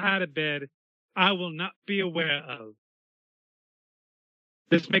on this hide-a-bed, I will not be aware of.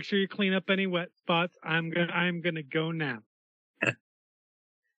 Just make sure you clean up any wet spots. I'm gonna go now.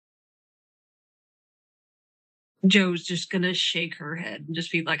 Joe's just gonna shake her head and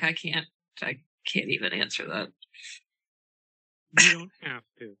just be like, I can't even answer that. You don't have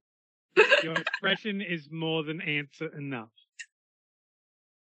to. Your expression is more than answer enough.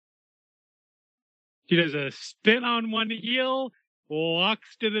 She does a spin on one heel,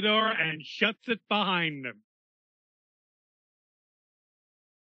 walks to the door, and shuts it behind them.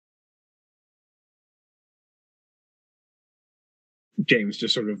 James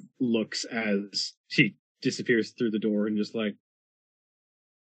just sort of looks as she disappears through the door and just like,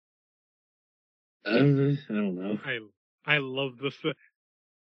 I don't know. I love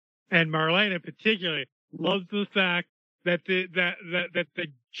and Marlena particularly loves the fact that they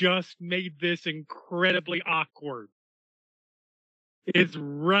just made this incredibly awkward. Is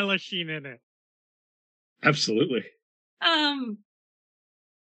relishing in it. Absolutely.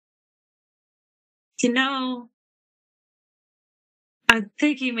 I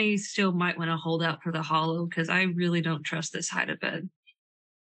think he might want to hold out for the hollow, because I really don't trust this hide-a-bed.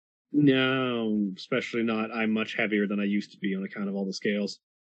 No, especially not. I'm much heavier than I used to be on account of all the scales.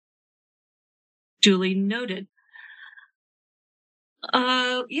 Duly noted.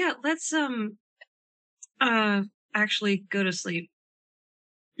 Yeah, let's actually go to sleep.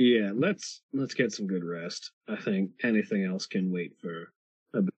 Yeah, let's get some good rest. I think anything else can wait for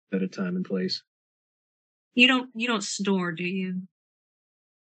a bit of time and place. You don't snore, do you?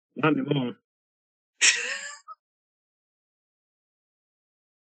 Not anymore.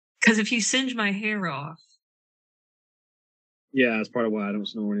 Because if you singe my hair off, Yeah, that's part of why I don't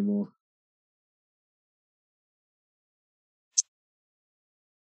snore anymore.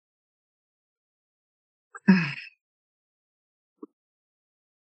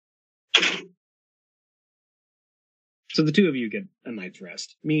 So the two of you get a night's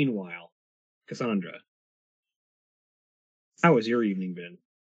rest. Meanwhile, Cassandra, how has your evening been?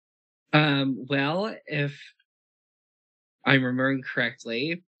 Well, if I'm remembering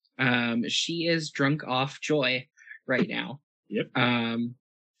correctly, she is drunk off joy right now. Yep.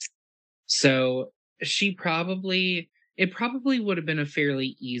 So it probably would have been a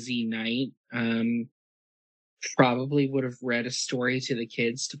fairly easy night. Probably would have read a story to the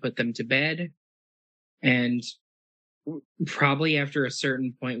kids to put them to bed, and probably after a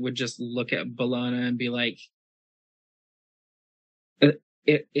certain point would just look at Bologna and be like,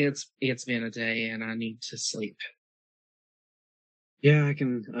 it's been a day and I need to sleep. Yeah, I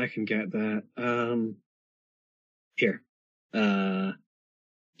can get that. Here. Do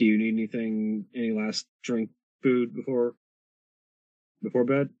you need anything, any last drink, food before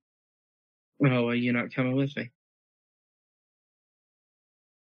bed? Oh, well, you're not coming with me.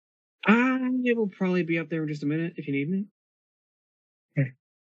 It will probably be up there in just a minute if you need me. Okay.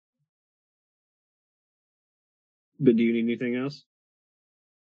 But do you need anything else?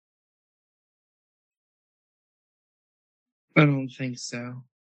 I don't think so.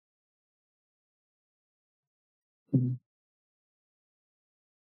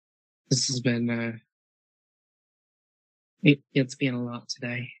 This has been it's been a lot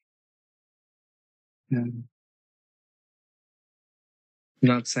today. I'm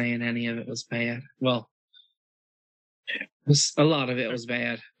not saying any of it was bad. Well, a lot of it was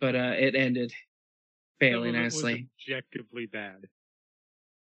bad, but it ended fairly Some of it was nicely. objectively bad.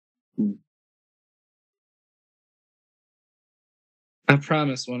 I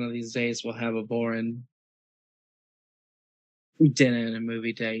promise one of these days we'll have a boring dinner and a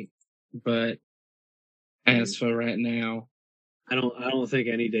movie date. But as for right now, I don't think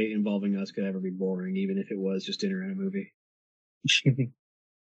any date involving us could ever be boring, even if it was just dinner and a movie.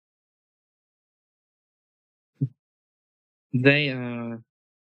 they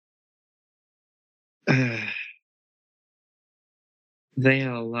they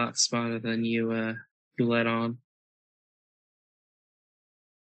are a lot smarter than you let on.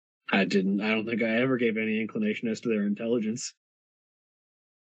 I don't think I ever gave any inclination as to their intelligence.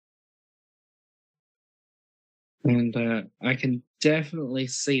 And I can definitely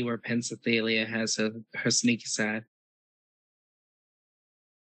see where Pensathelia has her sneaky side.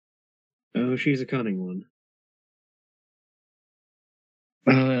 Oh, she's a cunning one.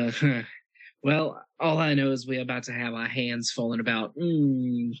 Well, all I know is we're about to have our hands full in about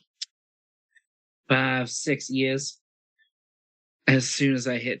 5-6 years. As soon as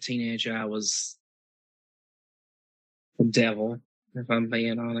I hit teenager, I was the devil, if I'm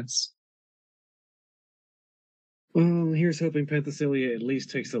being honest. Well, here's hoping Penthesilea at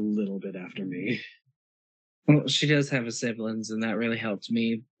least takes a little bit after me. Well, she does have a siblings, and that really helped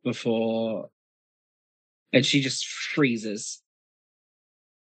me before. And she just freezes.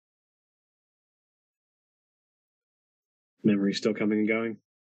 Memories still coming and going?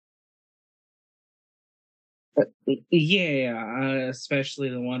 Yeah, especially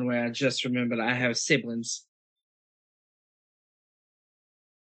the one where I just remembered I have siblings.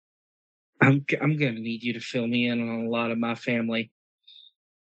 I'm gonna need you to fill me in on a lot of my family.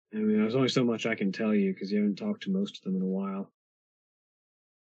 I mean, there's only so much I can tell you because you haven't talked to most of them in a while.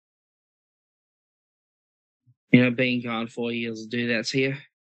 You know, being gone 4 years will do that to you.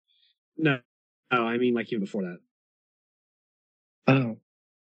 No, I mean like even before that. Oh,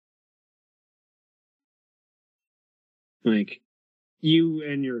 Like you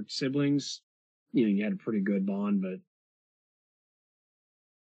and your siblings, you had a pretty good bond, but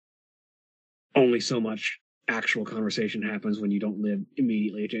only so much actual conversation happens when you don't live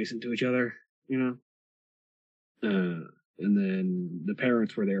immediately adjacent to each other, and then the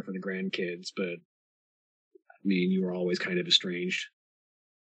parents were there for the grandkids, but I mean, you were always kind of estranged.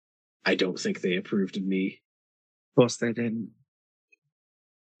 I don't think they approved of me. of course they didn't.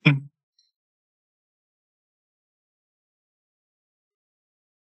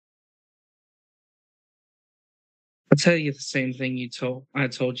 I'll tell you the same thing I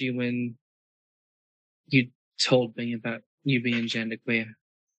told you when you told me about you being genderqueer.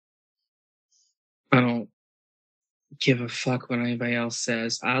 I don't give a fuck what anybody else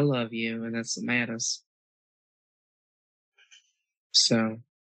says. I love you, and that's what matters. So,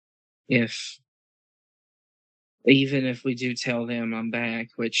 if even if we do tell them I'm back,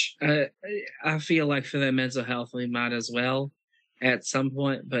 which I feel like for their mental health, we might as well at some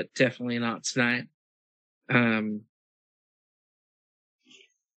point, but definitely not tonight.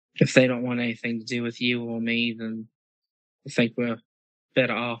 If they don't want anything to do with you or me, then I think we're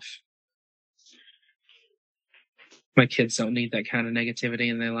better off. My kids don't need that kind of negativity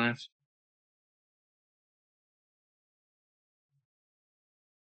in their life.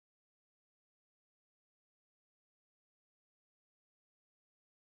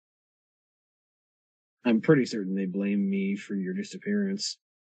 I'm pretty certain they blame me for your disappearance.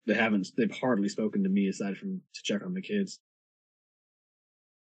 They've hardly spoken to me aside from to check on the kids.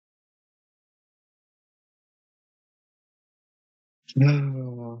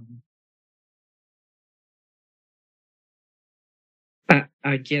 Oh.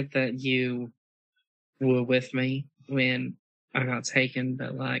 I get that you were with me when I got taken,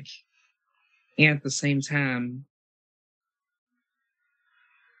 but like at the same time,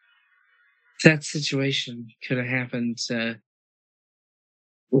 that situation could have happened to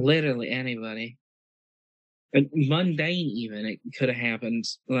literally anybody. Mundane, even it could have happened.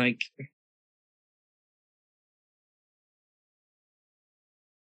 Like,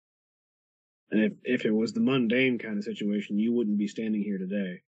 And if it was the mundane kind of situation, you wouldn't be standing here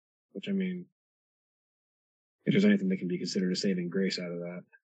today. Which, I mean, if there's anything that can be considered a saving grace out of that.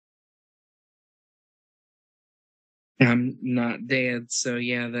 I'm not dead, so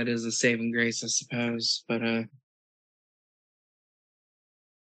yeah, that is a saving grace, I suppose. But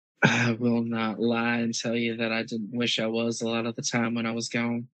I will not lie and tell you that I didn't wish I was a lot of the time when I was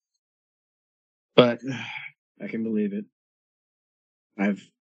gone. But I can believe it. I've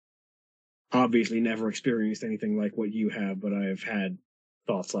obviously never experienced anything like what you have, but I have had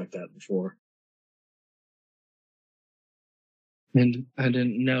thoughts like that before. and I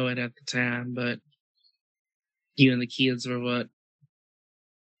didn't know it at the time, but you and the kids were what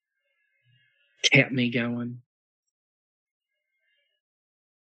kept me going.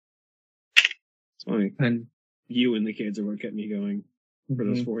 It's funny. And You and the kids are what kept me going for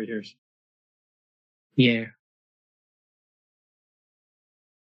those 4 years. yeah.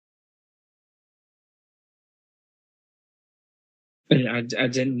 I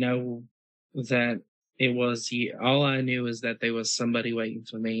didn't know that it was you. All I knew is that there was somebody waiting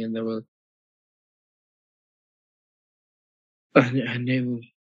for me, and there were. I knew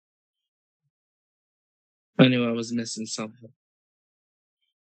I was missing something.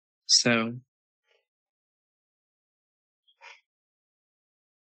 So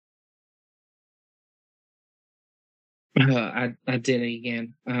I did it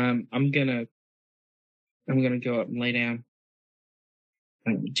again. I'm gonna go up and lay down.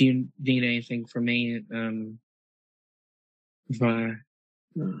 Do you need anything from me? If I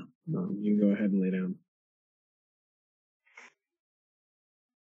No, you go ahead and lay down.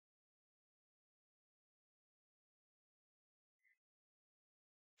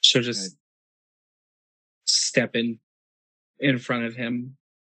 should just step in front of him,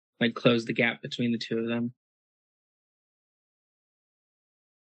 like close the gap between the two of them.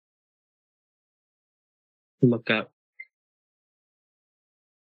 Look up.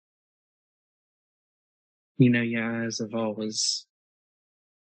 You know, your eyes have always.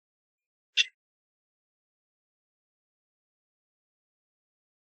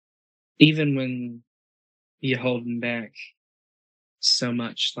 Even when you're holding back so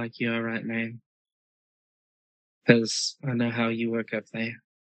much like you are right now, because I know how you work up there.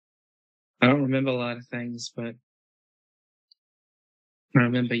 I don't remember a lot of things, but I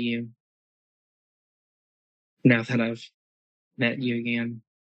remember you now that I've met you again.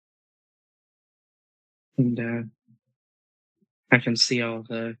 And I can see all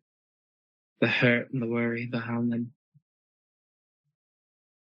the hurt and the worry behind them.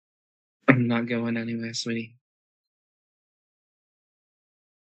 I'm not going anywhere, sweetie.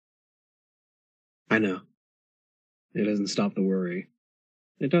 I know. It doesn't stop the worry.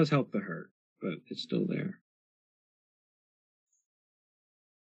 It does help the hurt, but it's still there.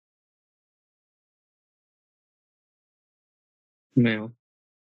 Well,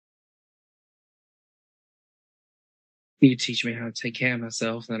 you teach me how to take care of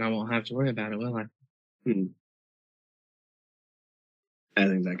myself, then I won't have to worry about it, will I? I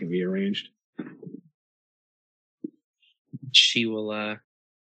think that can be arranged. She will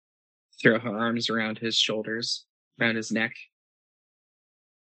throw her arms around his shoulders, around his neck,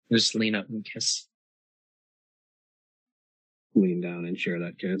 and just lean up and kiss. Lean down and share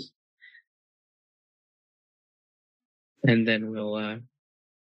that kiss. And then we'll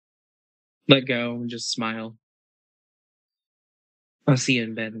let go and just smile. I'll see you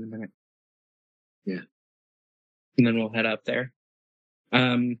in bed in a minute. Yeah. and then we'll head up there.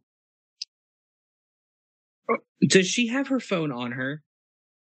 Does she have her phone on her?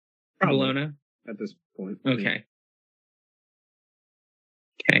 Probably. Bologna? At this point. Okay.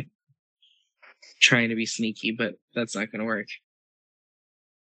 Okay. Trying to be sneaky, but that's not going to work.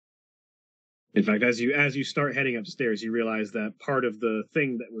 In fact, as you start heading upstairs, you realize that part of the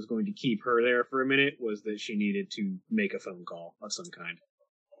thing that was going to keep her there for a minute was that she needed to make a phone call of some kind.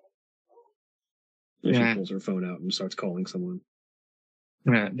 And she pulls her phone out and starts calling someone.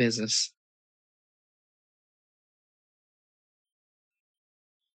 Business.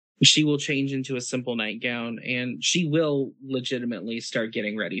 She will change into a simple nightgown, and she will legitimately start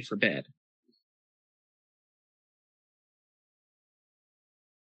getting ready for bed.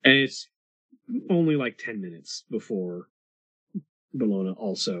 And it's only like 10 minutes before Bologna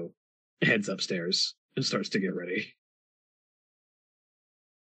also heads upstairs and starts to get ready.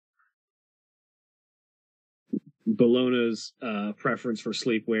 Bologna's preference for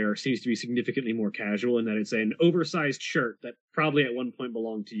sleepwear seems to be significantly more casual in that it's an oversized shirt that probably at one point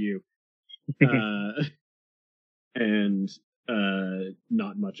belonged to you. And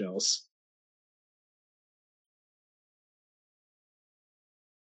not much else.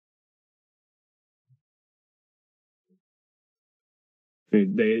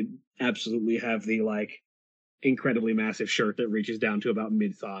 They absolutely have the incredibly massive shirt that reaches down to about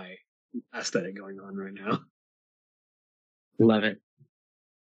mid-thigh aesthetic going on right now. Love it.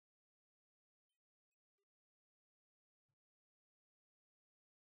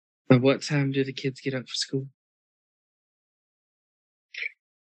 But what time do the kids get up for school?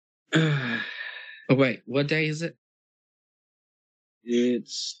 Oh, wait. What day is it?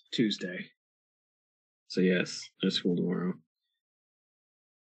 It's Tuesday. So yes, there's school tomorrow.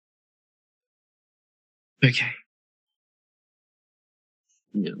 Okay.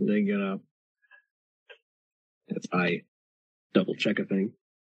 Yeah, they get up. I double check a thing.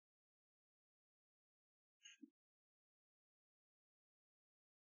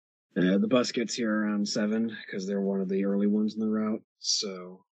 The bus gets here around 7 because they're one of the early ones in the route.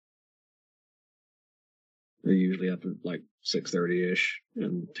 So they're usually up at 6:30-ish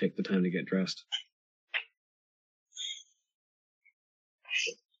and take the time to get dressed.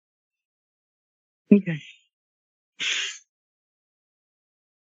 Okay.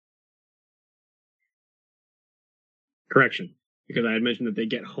 Correction, because I had mentioned that they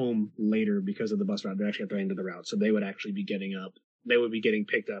get home later because of the bus route. They're actually at the end of the route, so they would actually be getting up. They would be getting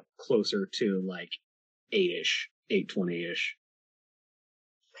picked up closer to 8-ish, 8:20-ish.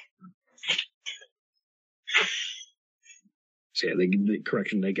 So yeah, they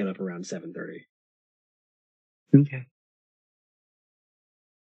get up around 7:30. Okay.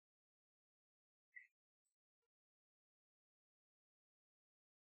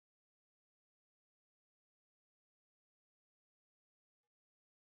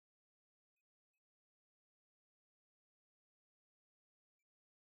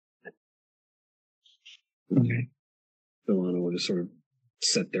 Okay. Milano will just sort of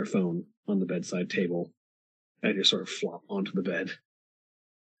set their phone on the bedside table and just sort of flop onto the bed.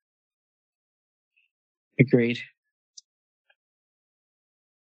 Agreed.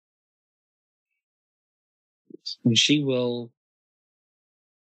 And she will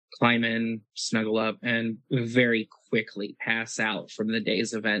climb in, snuggle up, and very quickly pass out from the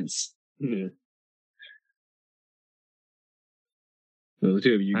day's events. Yeah. So the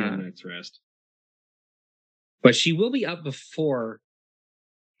two of you get a night's rest. But she will be up before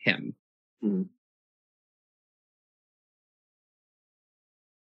him. Mm-hmm.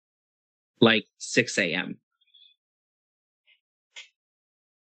 6 a.m.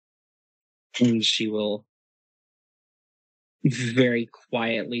 And she will very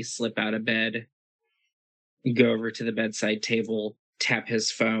quietly slip out of bed, go over to the bedside table, tap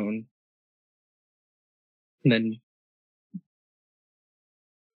his phone, and then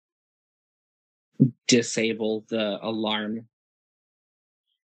disable the alarm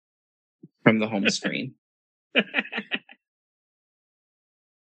from the home screen.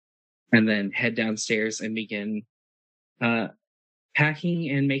 And then head downstairs and begin packing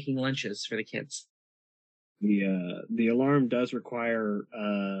and making lunches for the kids. The alarm does require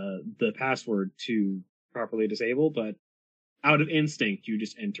the password to properly disable, but out of instinct, you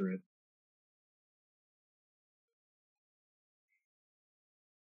just enter it.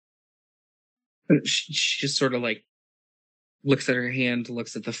 She just sort of looks at her hand,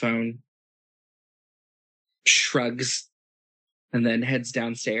 looks at the phone, shrugs, and then heads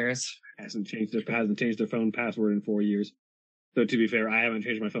downstairs. Hasn't changed their phone password in 4 years. So to be fair, I haven't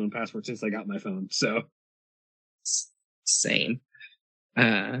changed my phone password since I got my phone. So same.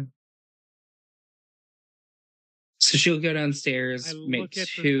 So she'll go downstairs, I make look at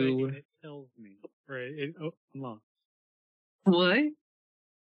the thing two. and it tells me. Unlock. What?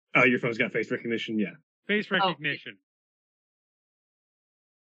 Oh, your phone's got face recognition. Yeah. Face recognition.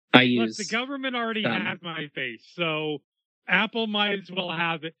 I Look, use the government already thumb. has my face, so Apple might as well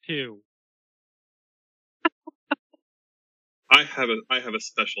have it too. I have a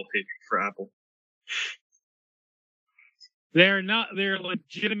special hate for Apple. They're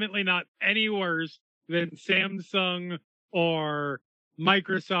legitimately not any worse than Samsung or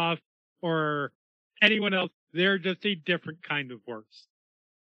Microsoft or anyone else. They're just a different kind of worse.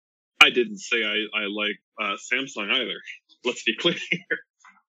 I didn't say I like Samsung either. Let's be clear.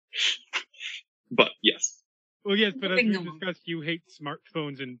 But yes. Well, yes, but as we Moving on. discussed, you hate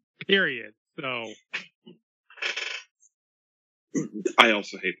smartphones and period. So I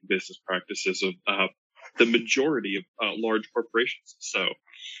also hate the business practices of the majority of large corporations. So,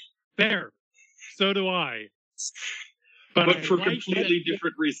 there. So do I. but I for like completely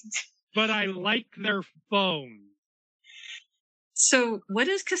different reasons. But I like their phone. So, what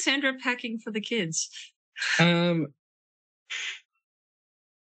is Cassandra packing for the kids?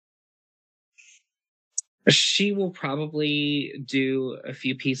 She will probably do a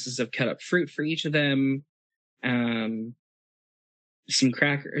few pieces of cut up fruit for each of them. Some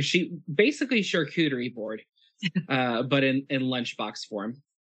crackers. She basically charcuterie board, but in lunchbox form.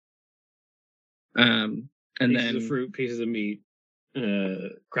 And Pieces then of fruit, pieces of meat,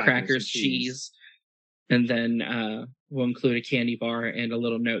 crackers, and cheese, and then we'll include a candy bar and a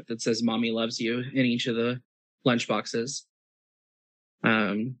little note that says "Mommy loves you" in each of the lunch boxes.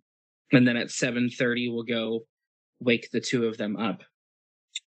 And then at 7:30 we'll go wake the two of them up.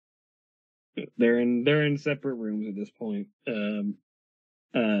 They're in separate rooms at this point.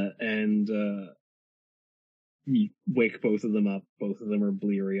 You wake both of them up. Both of them are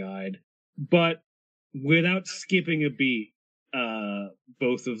bleary eyed, but without skipping a beat,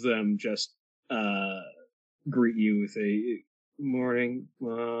 both of them just greet you with a "morning,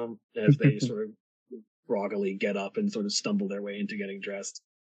 Mom," as they sort of groggily get up and sort of stumble their way into getting dressed.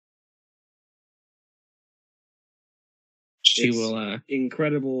 She It's will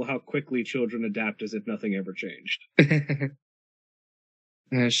incredible how quickly children adapt as if nothing ever changed.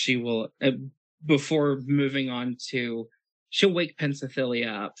 she will before moving on to she'll wake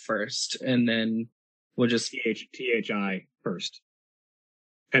Penthesilea up first, and then we'll just THI first.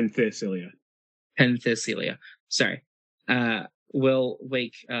 Penthesilea. Penthesilea. Sorry. We'll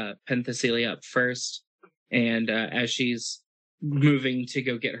wake Penthesilea up first, and as she's moving to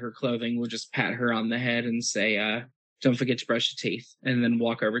go get her clothing, we'll just pat her on the head and say, "Don't forget to brush your teeth," and then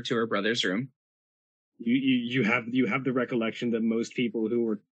walk over to her brother's room. You have the recollection that most people who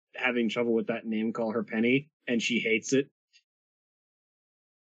were having trouble with that name call her Penny, and she hates it.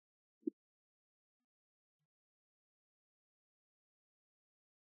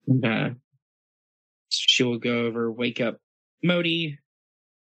 She will go over, wake up Modi,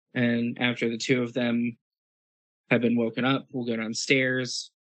 and after the two of them have been woken up, we'll go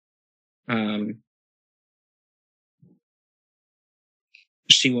downstairs.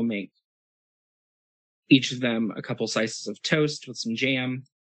 She will make each of them a couple slices of toast with some jam.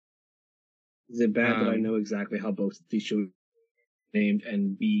 Is it bad that I know exactly how both of these children are named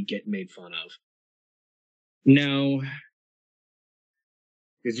and B get made fun of? No.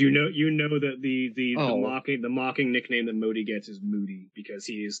 Because you know that the mocking nickname that Modi gets is Moody, because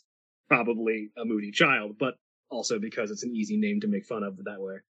he is probably a moody child, but also because it's an easy name to make fun of that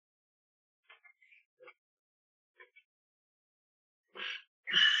way.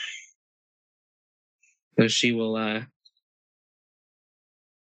 So she will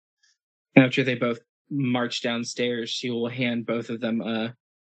after they both march downstairs, she will hand both of them a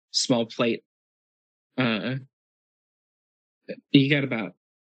small plate. You got about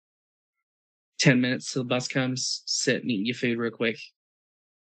 10 minutes till the bus comes. Sit and eat your food real quick.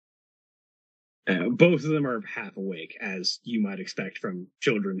 Both of them are half awake, as you might expect from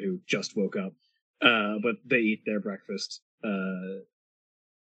children who just woke up. But they eat their breakfast.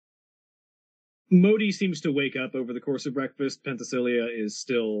 Modi seems to wake up over the course of breakfast. Penthesilea is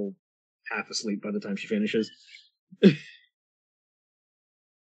still half asleep by the time she finishes.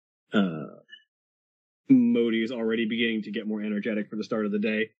 Modi is already beginning to get more energetic for the start of the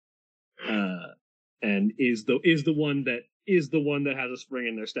day, and is the one that has a spring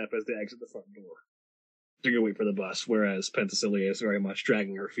in their step as they exit the front door to go wait for the bus. Whereas Penthesilea is very much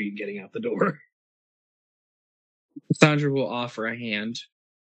dragging her feet getting out the door. Sandra will offer a hand.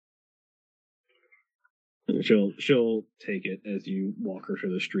 She'll take it as you walk her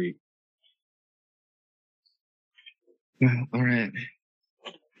through the street. Well, all right.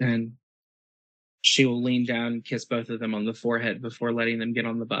 And She will lean down and kiss both of them on the forehead before letting them get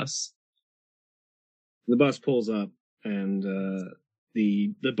on the bus. The bus pulls up, and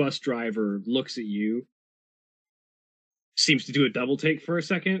the bus driver looks at you, seems to do a double take for a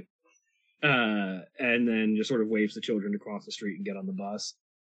second, and then just sort of waves the children to cross the street and get on the bus.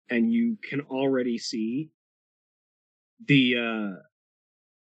 And you can already see the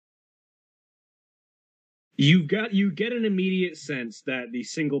you get an immediate sense that the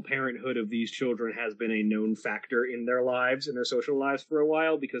single parenthood of these children has been a known factor in their lives, in their social lives for a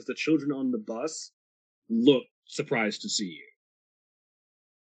while, because the children on the bus look surprised to see you.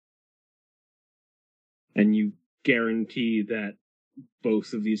 And you guarantee that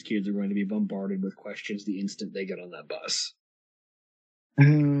both of these kids are going to be bombarded with questions the instant they get on that bus.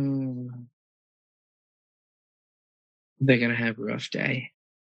 They're going to have a rough day.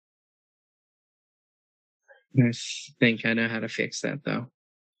 I think I know how to fix that, though.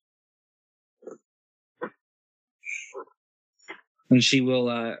 And she will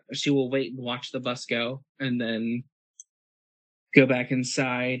wait and watch the bus go, and then go back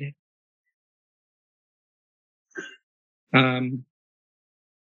inside. I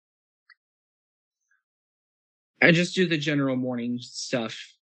just do the general morning stuff.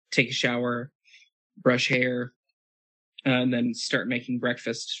 Take a shower, brush hair, and then start making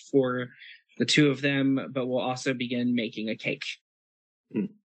breakfast for the two of them, but we'll also begin making a cake. Cake?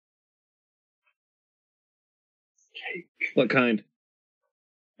 What kind?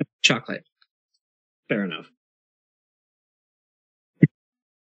 Chocolate. Fair enough.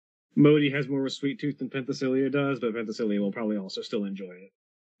 Modi has more of a sweet tooth than Penthesilea does, but Penthesilea will probably also still enjoy it.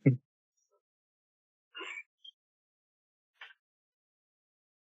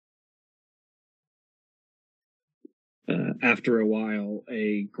 After a while,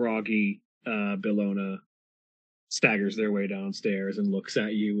 a groggy Bellona staggers their way downstairs and looks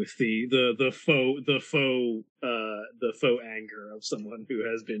at you with the faux anger of someone who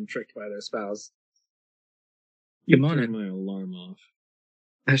has been tricked by their spouse. You Good morning. turned my alarm off.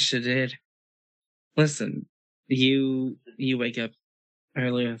 I sure did. Listen, you wake up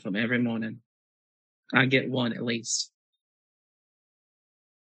early with them every morning. I get one at least.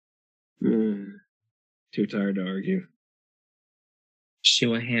 Too tired to argue. She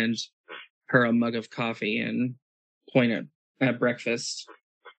will hand her a mug of coffee and point at breakfast.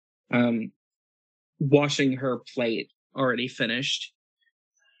 Washing her plate already finished.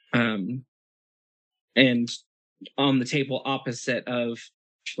 And on the table opposite of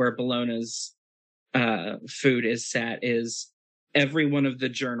where Bellona's food is sat is every one of the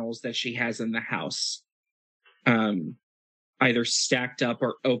journals that she has in the house. Either stacked up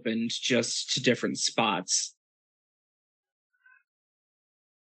or opened just to different spots.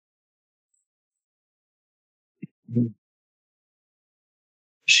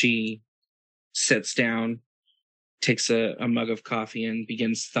 She sits down, takes a mug of coffee, and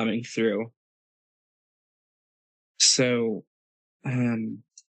begins thumbing through. So,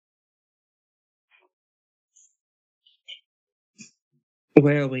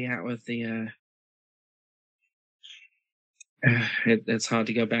 where are we at with the, it's hard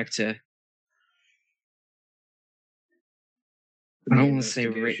to go back to. I don't want to say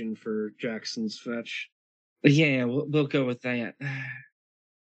investigation for Jackson's fetch. Yeah, we'll go with that. I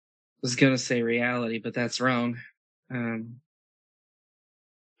was gonna say reality, but that's wrong.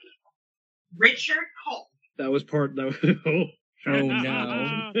 Richard Cole. That was part. That was, Oh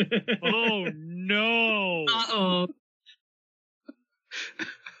no! Oh no! Uh-oh.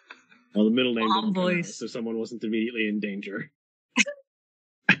 Well, the middle name Mom didn't come out, voice. so someone wasn't immediately in danger.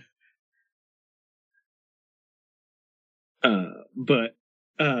 But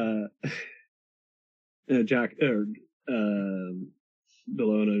Jack or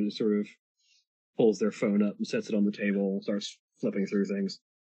Bellona sort of pulls their phone up and sets it on the table and starts flipping through things.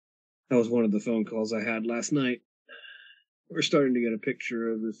 That was one of the phone calls I had last night. We're starting to get a picture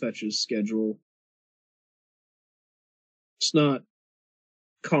of the fetch's schedule. It's not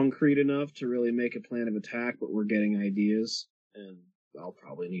concrete enough to really make a plan of attack, but we're getting ideas, and I'll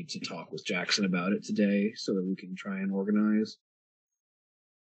probably need to talk with Jackson about it today so that we can try and organize.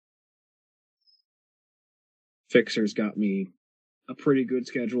 Fixer's got me a pretty good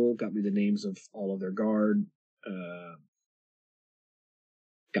schedule, got me the names of all of their guard,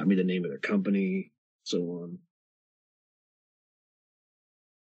 got me the name of their company, so on.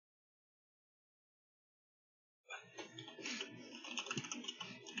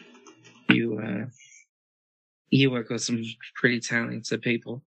 You work with some pretty talented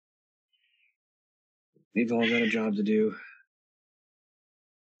people. They've all got a job to do.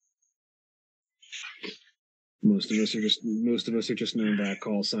 Most of us are just known by a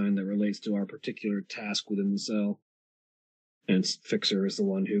call sign that relates to our particular task within the cell. And Fixer is the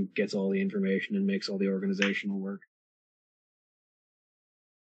one who gets all the information and makes all the organizational work.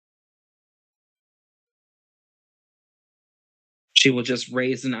 She will just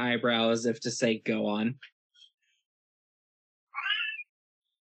raise an eyebrow as if to say, "Go on."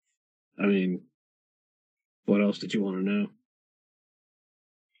 I mean, what else did you want to know?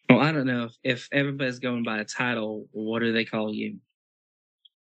 Well, I don't know if everybody's going by a title. What do they call you?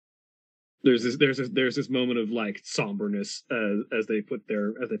 There's this moment of like somberness as they put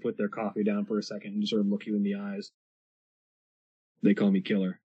their coffee down for a second and sort of look you in the eyes. They call me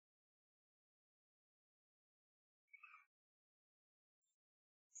Killer.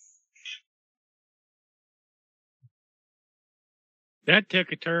 That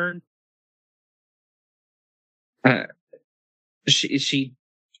took a turn. She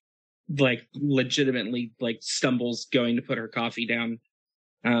like legitimately like stumbles going to put her coffee down,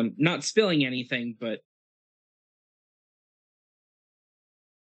 not spilling anything, but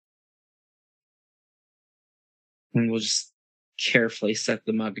and we'll just carefully set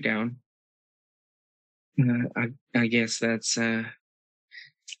the mug down. I guess that's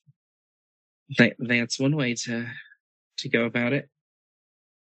that's one way to go about it.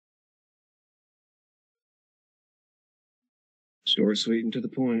 Short, sweet, and to the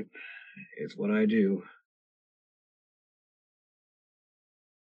point. It's what I do.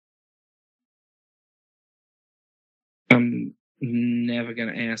 I'm never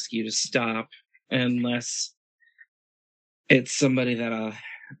going to ask you to stop unless it's somebody that I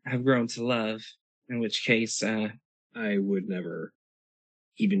have grown to love, in which case I would never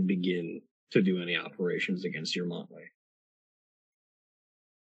even begin to do any operations against your Motley.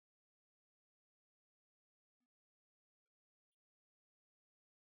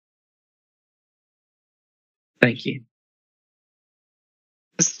 Thank you.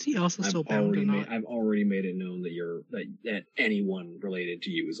 Is he also still bound or not? I've already made it known that anyone related to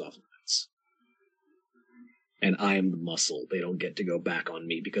you is off limits. And I am the muscle. They don't get to go back on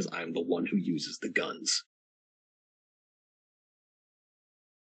me because I'm the one who uses the guns.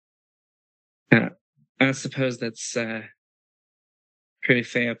 I suppose that's pretty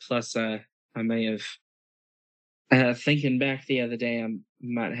fair. Plus, I may have thinking back the other day, I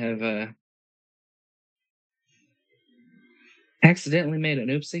might have accidentally made an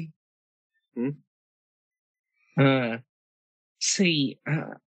oopsie. See,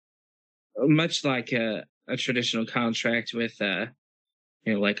 much like a traditional contract with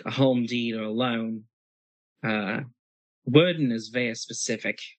like a home deed or a loan, Worden is very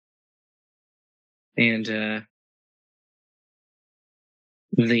specific, and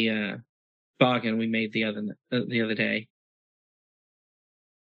the bargain we made the other day.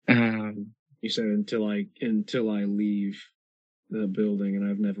 You said until I leave the building, and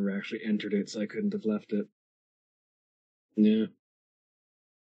I've never actually entered it, so I couldn't have left it. Yeah.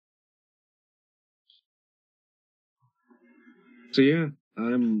 So yeah,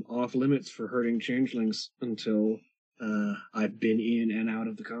 I'm off limits for hurting changelings until I've been in and out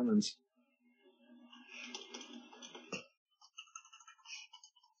of the commons.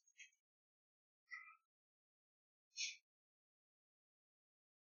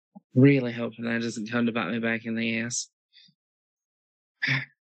 Really hoping that doesn't come to bite me back in the ass.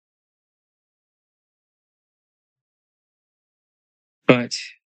 But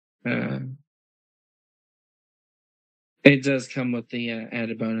it does come with the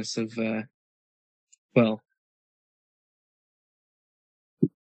added bonus of, well,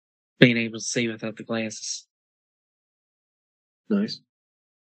 being able to see without the glasses. Nice.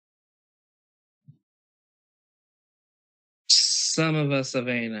 Some of us are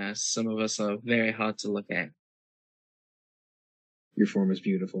very nice. Some of us are very hard to look at. Your form is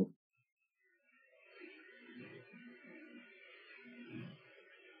beautiful.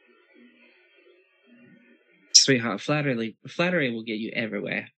 Sweetheart, flattery will get you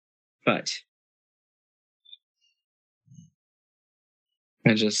everywhere. But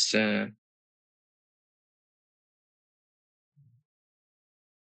I just,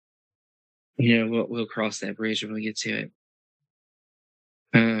 we'll cross that bridge when we get to it.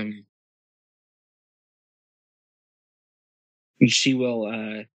 She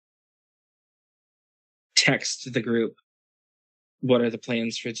will text the group. What are the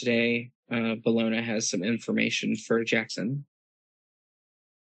plans for today? Bologna has some information for Jackson.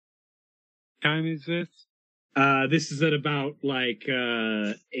 Time is this? This is at about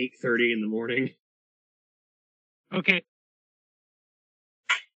 8:30 in the morning. Okay.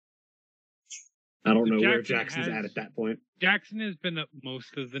 I don't know where Jackson Jackson's at that point. Jackson has been up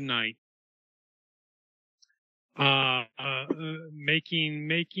most of the night.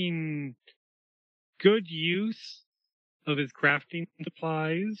 making good use of his crafting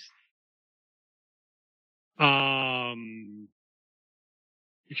supplies.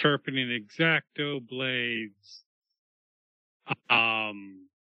 Sharpening X-Acto blades.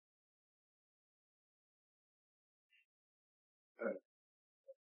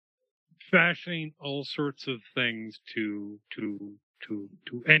 Fashioning all sorts of things to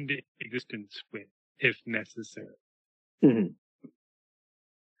end existence with, if necessary. Mhm.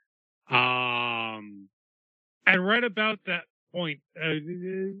 And right about that point,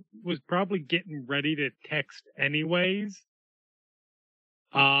 was probably getting ready to text anyways.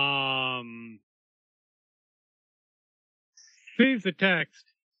 Sees the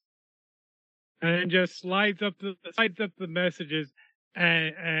text and then just slides up the messages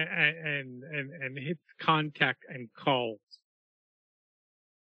and hits contact and calls.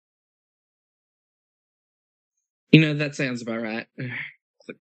 That sounds about right.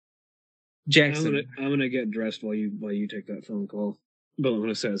 Jackson. I'm gonna get dressed while you take that phone call.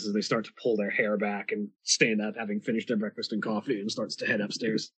 Bologna says as they start to pull their hair back and stand up, having finished their breakfast and coffee, and starts to head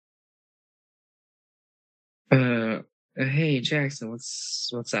upstairs. Hey Jackson,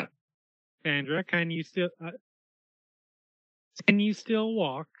 what's up? Sandra, can you still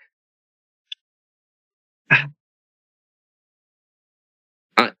walk?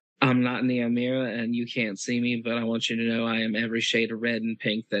 I'm not near a mirror and you can't see me, but I want you to know I am every shade of red and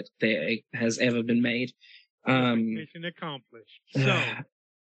pink that there has ever been made. Mission accomplished. So,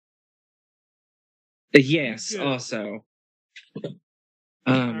 yes, good. also.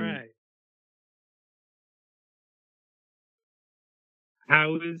 All right.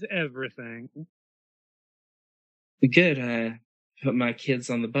 How is everything? Good. I put my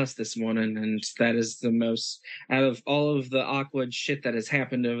kids on the bus this morning, and that is the most, out of all of the awkward shit that has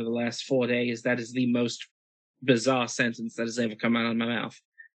happened over the last 4 days, that is the most bizarre sentence that has ever come out of my mouth.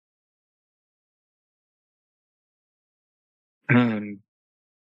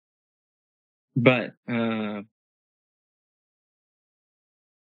 But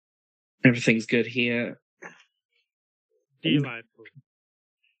everything's good here. Delightful.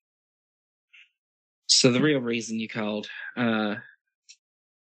 So the real reason you called,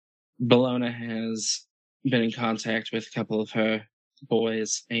 Bologna has been in contact with a couple of her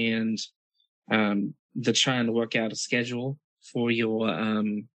boys, and they're trying to work out a schedule for your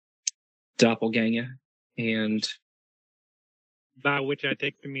doppelganger. And by which I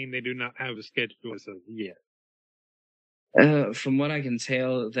take to mean they do not have a schedule as of yet. From what I can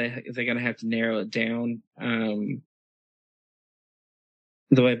tell, they're going to have to narrow it down. The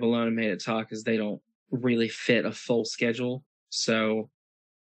way Bologna made it talk is they don't really fit a full schedule, so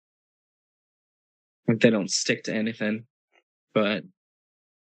they don't stick to anything. But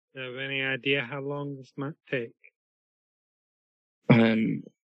Do you have any idea how long this might take? I'm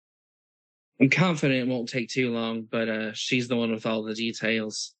confident it won't take too long, but she's the one with all the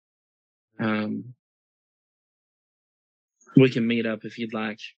details. We can meet up if you'd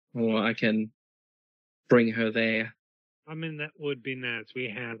like, or I can bring her there. I mean, that would be nice. We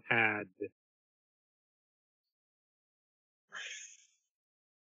have had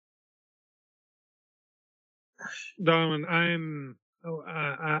Darwin, I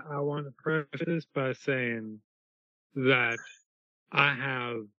want to preface this by saying that I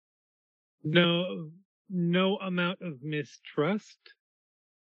have no amount of mistrust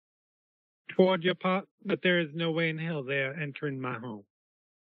toward your part, but there is no way in hell they are entering my home.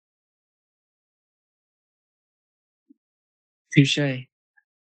 Touche. It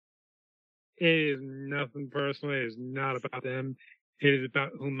is nothing personal. It is not about them. It is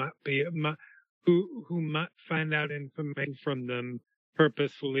about who might be who might find out information from them,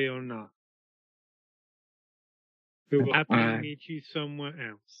 purposefully or not. Who will happen to meet you somewhere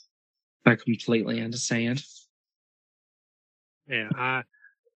else. I completely understand. Yeah,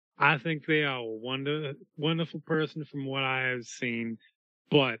 I think they are a wonderful person from what I have seen,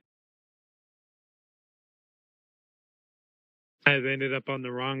 but I've ended up on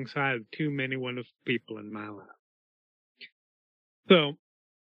the wrong side of too many wonderful people in my life. So,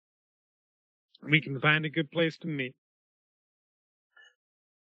 we can find a good place to meet.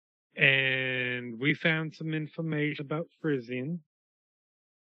 And we found some information about Frisian.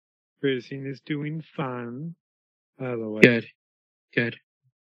 Frisian is doing fine, by the way. Good.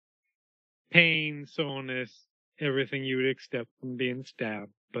 Pain, soreness, everything you would expect from being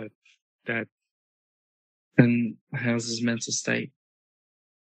stabbed, but that. And how's his mental state?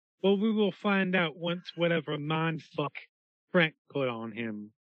 Well, we will find out once whatever mind fuck Frank put on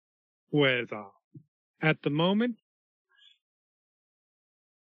him wears off. At the moment,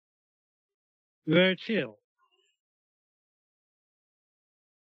 they're chill.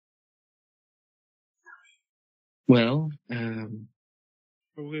 Well, But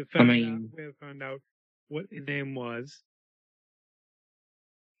we I found mean, out what his name was.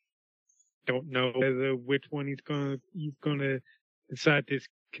 Don't know which one he's gonna decide to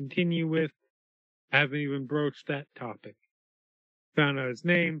continue with. I haven't even broached that topic. Found out his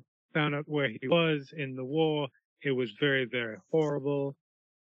name, found out where he was in the war. It was very, very horrible.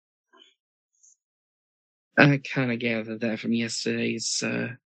 I kind of gathered that from yesterday's.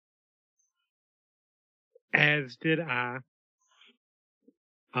 As did I.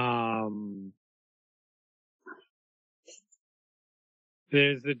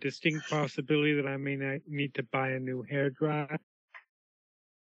 There's a distinct possibility that I may not need to buy a new hair dryer.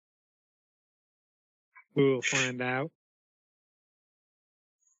 We will find out.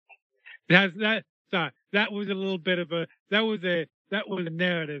 That was a little bit of a that was a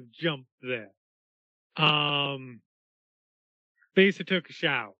narrative jump there. Lisa took a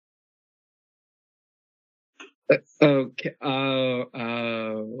shower. Okay. Oh.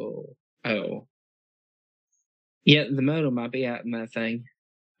 Yeah, the motor might be out in that thing.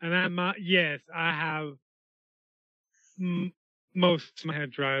 And I have most of my hair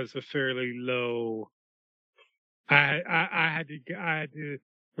dryers are fairly low. I had to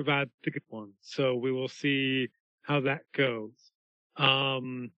provide the good one, so we will see how that goes.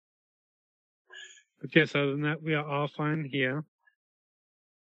 But yes, other than that, we are all fine here.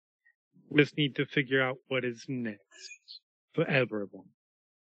 We just need to figure out what is next for everyone.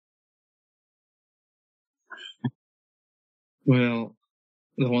 Well,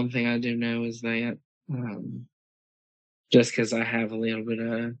 the one thing I do know is that just because I have a little bit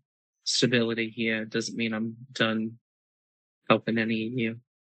of stability here doesn't mean I'm done helping any of you.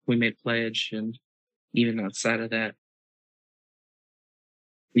 We made pledge, and even outside of that,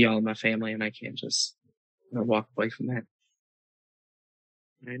 y'all are my family, and I can't just walk away from that.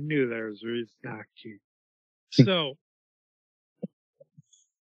 I knew there was a reason I asked you. So,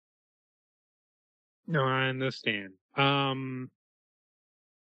 no, I understand. I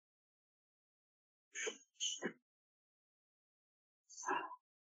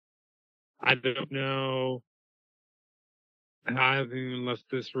don't know. I haven't even left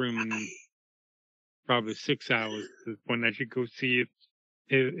this room in probably 6 hours at this point. I should go see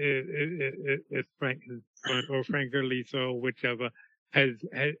if Frank has burned, or Frank or Lisa or whichever has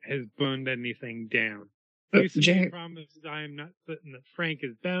burned anything down. Lisa made promises. I am not certain that Frank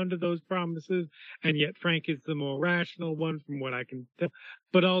is bound to those promises, and yet Frank is the more rational one from what I can tell,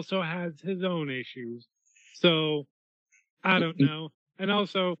 but also has his own issues. So I don't know. And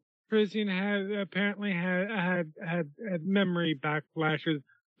also, Christian apparently had memory backflashes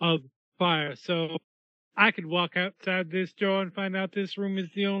of fire. So I could walk outside this door and find out this room is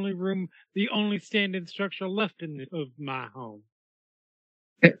the only standing structure left of my home.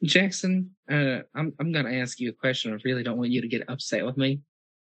 Jackson, I'm going to ask you a question. I really don't want you to get upset with me.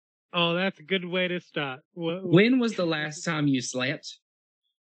 Oh, that's a good way to start. When was the last time you slept?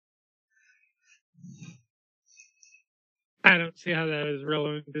 I don't see how that is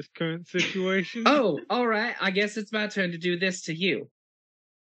relevant to this current situation. Oh, all right. I guess it's my turn to do this to you.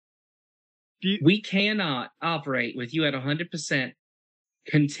 We cannot operate with you at 100%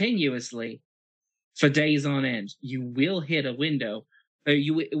 continuously for days on end. You will hit a window.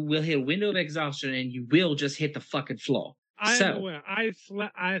 You will hit a window of exhaustion, and you will just hit the fucking floor. I'm aware. I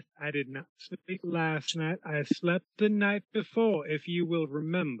slept. I did not sleep last night. I slept the night before, if you will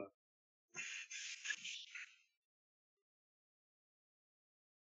remember.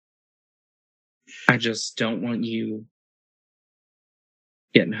 I just don't want you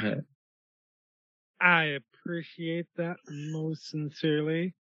getting hurt. I appreciate that most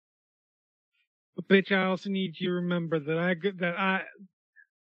sincerely. But bitch, I also need you to remember that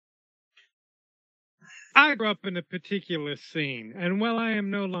I grew up in a particular scene, and while I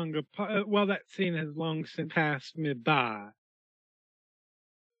am no longer while that scene has long since passed me by,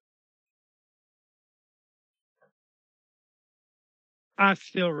 I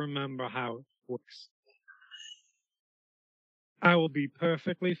still remember how it works. I will be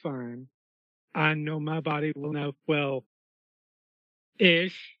perfectly fine. I know my body will now,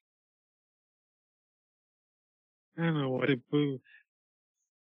 ish. I don't know what it.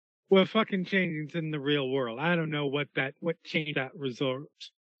 Well, fucking changing's in the real world. I don't know what change that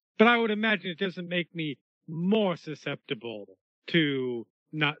results. But I would imagine it doesn't make me more susceptible to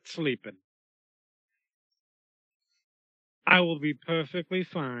not sleeping. I will be perfectly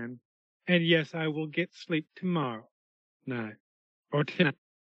fine. And yes, I will get sleep tomorrow night. Or tonight.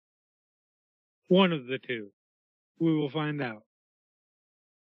 One of the two. We will find out.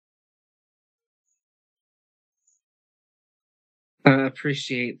 I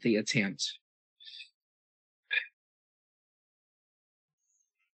appreciate the attempt.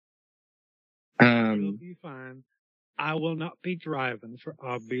 It'll be fine. I will not be driving for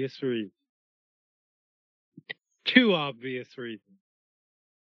obvious reasons. 2 obvious reasons.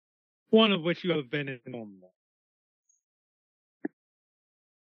 One of which you have been informed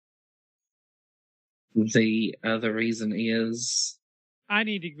of. The other reason is I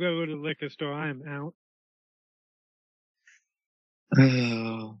need to go to the liquor store. I'm out.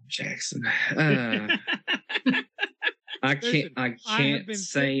 oh, Jackson. I can't. Listen, I I have can't been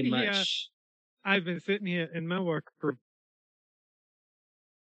say sitting here- much. I've been sitting here in my work room,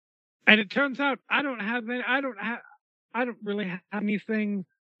 and it turns out I don't really have anything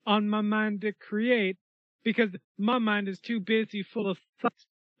on my mind to create because my mind is too busy full of thoughts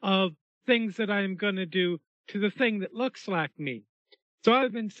of things that I am going to do to the thing that looks like me. So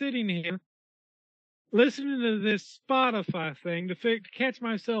I've been sitting here listening to this Spotify thing to catch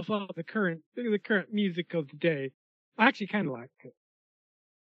myself off the current music of the day. I actually kind of like it.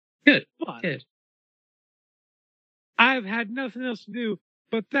 Good. But Good. I've had nothing else to do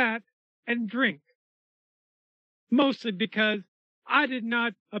but that and drink. Mostly because I did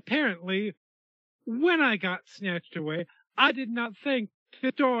not, apparently, when I got snatched away, I did not think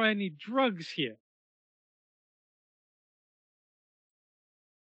to store any drugs here.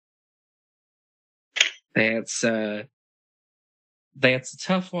 That's a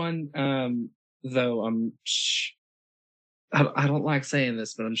tough one. Though I don't like saying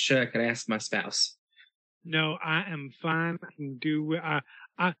this, but I'm sure I could ask my spouse. No, I am fine. I can do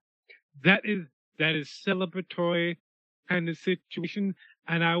that is celebratory kind of situation,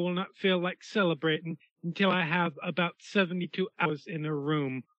 and I will not feel like celebrating until I have about 72 hours in a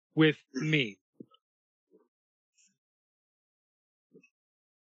room with me.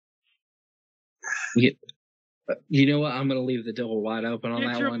 You know what? I'm going to leave the door wide open on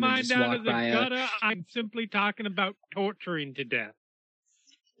Get that your one and mind just out walk of the by. gutter. I'm simply talking about torturing to death.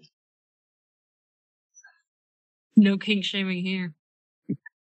 No kink shaming here.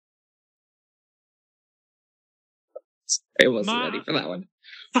 I wasn't ready for that one.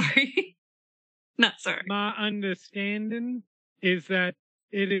 Sorry. Not sorry. My understanding is that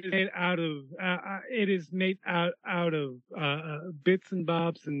it is made out of bits and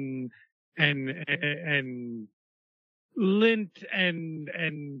bobs and lint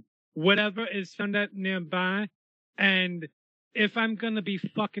and whatever is found out nearby. And if I'm gonna be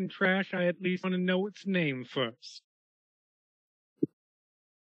fucking trash, I at least want to know its name first.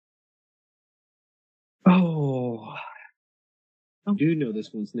 Oh. I do know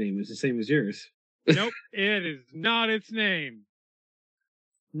this one's name. It's the same as yours. Nope, it is not its name.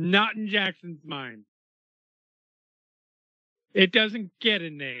 Not in Jackson's mind. It doesn't get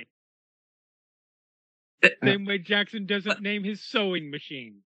a name. Same way Jackson doesn't name his sewing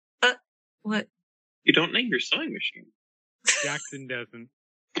machine. What? You don't name your sewing machine. Jackson doesn't.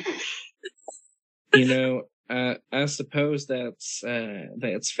 You know, I suppose that's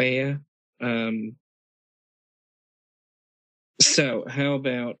fair. So how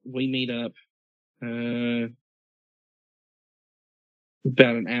about we meet up about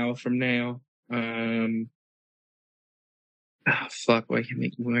an hour from now? Fuck, where can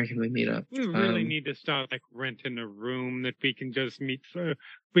we meet up? We really need to start like renting a room that we can just meet for.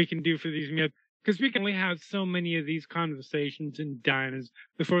 We can do for these meetups because we can only have so many of these conversations in diners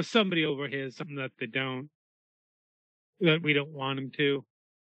before somebody overhears something that we don't want them to.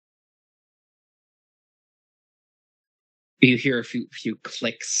 You hear a few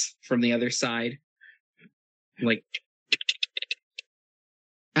clicks from the other side, like.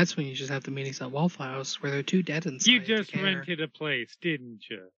 That's when you just have the meetings at Waffle House where they're too dead inside. You to just care. rented a place, didn't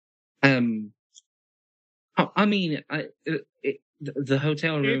you? I mean, the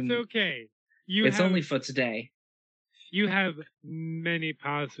hotel room. It's okay. It's only for today. You have many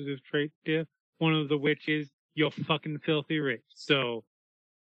positive traits, dear. One of the which is you're fucking filthy rich. So.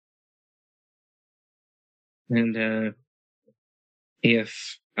 And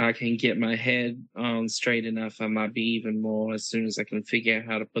if I can get my head on straight enough, I might be even more as soon as I can figure out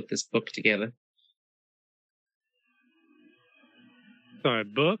how to put this book together. Sorry,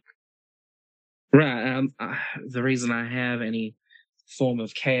 book? Right. The reason I have any form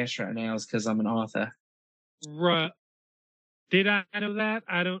of cash right now is because I'm an author. Right. Did I know that?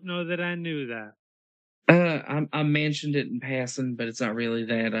 I don't know that I knew that. I mentioned it in passing, but it's not really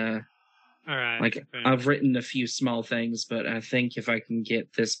that. All right. Like, I've written a few small things, but I think if I can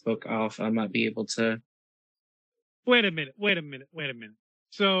get this book off, I might be able to. Wait a minute.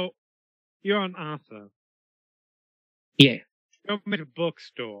 So, you're an author. Yeah. You're at a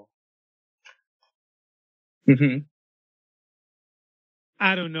bookstore. Mm-hmm.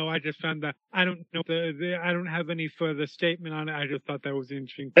 I don't know. I just found that I don't know I don't have any further statement on it. I just thought that was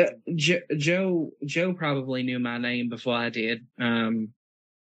interesting. Joe probably knew my name before I did,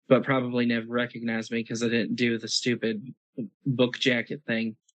 but probably never recognized me because I didn't do the stupid book jacket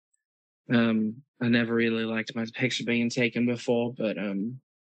thing. I never really liked my picture being taken before, but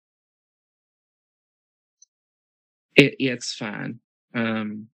it's fine.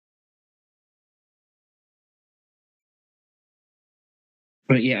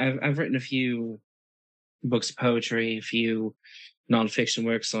 But yeah, I've written a few books of poetry, a few nonfiction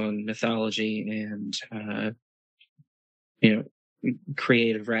works on mythology, and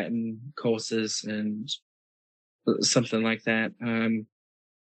creative writing courses and something like that.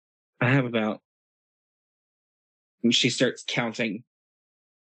 I have about. She starts counting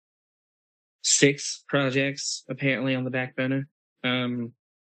 6 projects apparently on the back burner,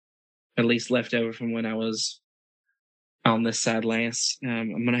 at least left over from when I was on this side last.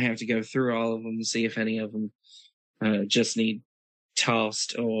 I'm gonna have to go through all of them and see if any of them just need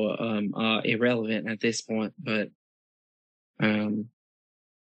tossed or are irrelevant at this point. But I'm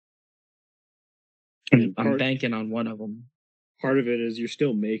banking on one of them. Part of it is you're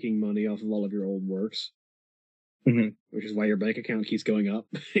still making money off of all of your old works, which is why your bank account keeps going up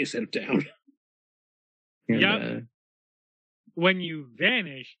instead of down. And, when you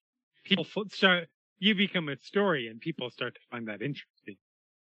vanish, people start. You become a story, and people start to find that interesting.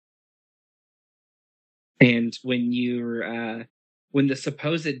 And when you're when the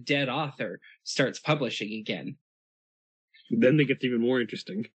supposed dead author starts publishing again, then it gets even more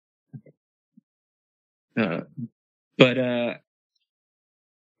interesting. But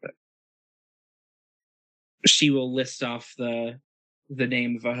she will list off the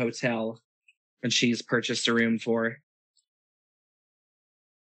name of a hotel and she's purchased a room for.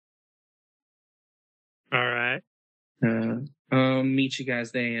 All right. I'll meet you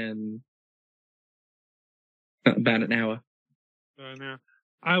guys there in about an hour. So now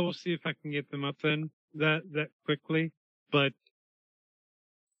I will see if I can get them up then that quickly. But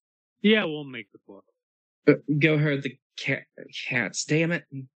yeah, we'll make the book. Go herd the cats. Damn it.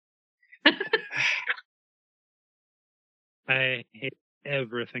 I hate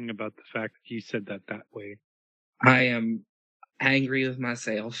everything about the fact that you said that way. I am angry with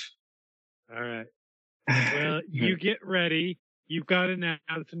myself. All right. Well, you get ready. You've got it now.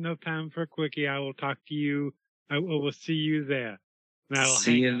 It's enough time for a quickie. I will talk to you. I will see you there.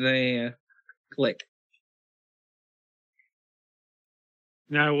 See you there. Click.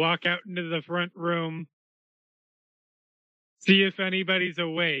 Now walk out into the front room. See if anybody's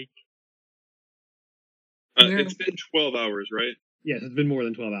awake. It's been 12 hours, right? Yes, it's been more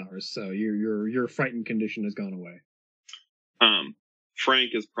than 12 hours, so your frightened condition has gone away.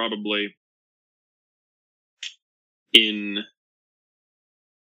 Frank is probably in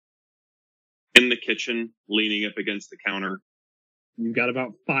the kitchen, leaning up against the counter. You've got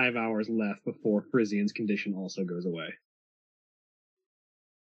about 5 hours left before Frisian's condition also goes away.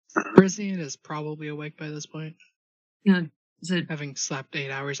 Frisian is probably awake by this point. Yeah, having slept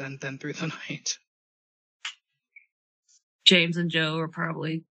 8 hours and then through the night. James and Joe are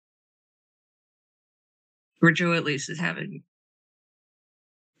probably, or Joe at least is having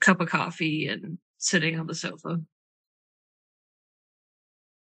a cup of coffee and sitting on the sofa.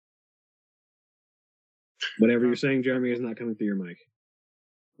 Whatever you're saying, Jeremy, is not coming through your mic.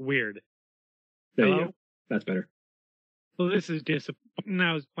 Weird. There you go. That's better. Well, this is disappointing.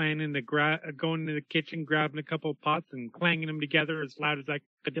 I was planning to going into the kitchen, grabbing a couple of pots and clanging them together as loud as I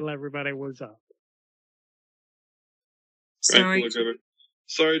could till everybody was up. Sorry to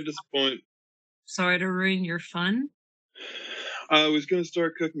disappoint. Sorry to ruin your fun. I was going to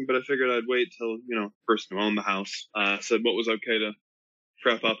start cooking, but I figured I'd wait till, person who owned the house said what was okay to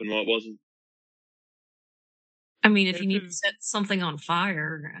prep up and what wasn't. I mean, if you need to set something on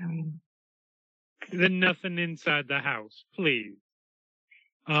fire, then nothing inside the house, please.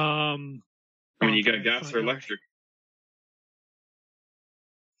 I mean, you got gas or electric.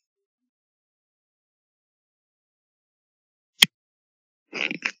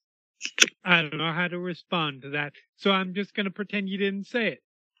 I don't know how to respond to that, so I'm just going to pretend you didn't say it.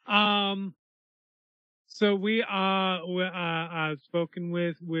 So I've spoken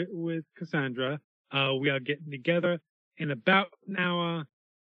with Cassandra. We are getting together in about an hour,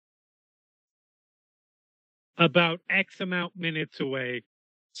 about X amount minutes away.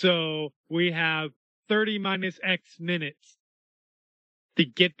 So we have 30 minus X minutes to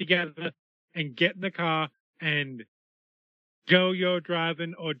get together and get in the car and Joe, you're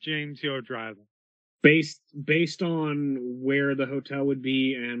driving, or James, you're driving. Based on where the hotel would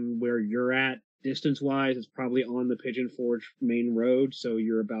be and where you're at, distance-wise, it's probably on the Pigeon Forge main road, so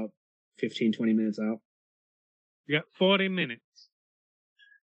you're about 15, 20 minutes out. You got 40 minutes.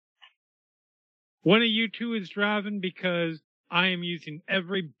 One of you two is driving because I am using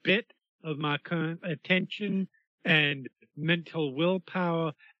every bit of my current attention and mental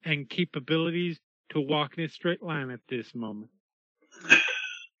willpower and capabilities to walk in a straight line at this moment.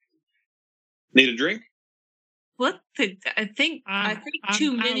 Need a drink? What? I think I'm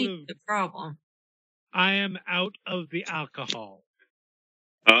 2 out minutes of- is the problem. I am out of the alcohol.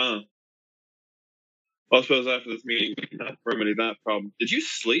 Well, I suppose after this meeting, we can remedy that problem. Did you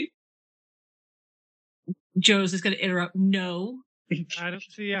sleep? Joe's just going to interrupt. No. I don't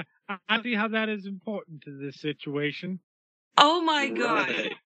see. I don't see how that is important to this situation. Oh my God.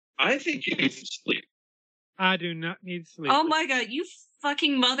 Right. I think you need some sleep. I do not need sleep. Oh my God. You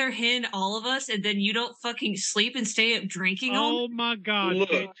fucking mother hen all of us, and then you don't fucking sleep and stay up drinking all Oh my God, Look.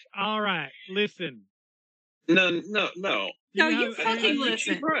 bitch! All right, listen. No. No, have- you I fucking think listen.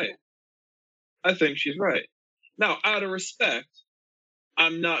 she's right. I think she's right. Now, out of respect,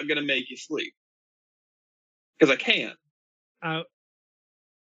 I'm not going to make you sleep. Because I can't. What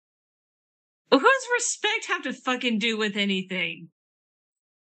does respect have to fucking do with anything?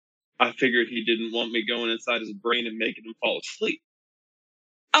 I figured he didn't want me going inside his brain and making him fall asleep.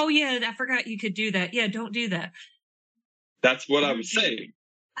 Oh yeah, I forgot you could do that. Yeah, don't do that. That's what I was saying.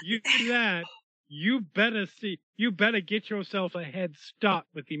 You do that, you better get yourself a head start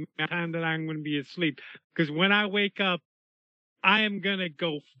with the amount of time that I'm going to be asleep. Because when I wake up, I am going to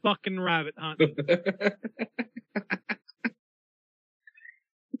go fucking rabbit hunting.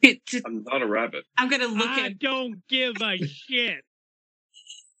 I'm not a rabbit. I'm gonna look I at. don't give a shit.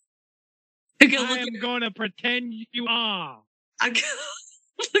 I'm gonna I look am going to pretend you are. I'm gonna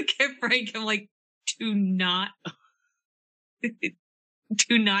look at Frank. I'm like, do not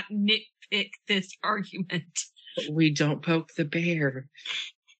nitpick this argument. We don't poke the bear.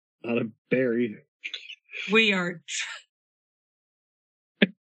 Not a berry. We are.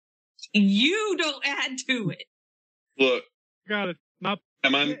 You don't add to it. Look, Got it.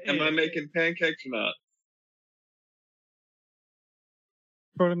 am I making pancakes or not?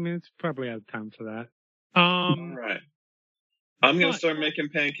 40 minutes, probably out of time for that. All right. I'm going to but- start making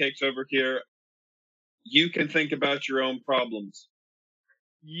pancakes over here. You can think about your own problems.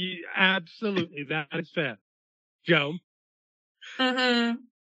 Absolutely, that is fair. Joe, Uh-huh.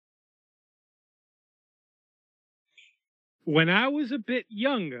 when I was a bit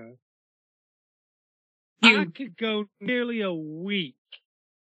younger, I could go nearly a week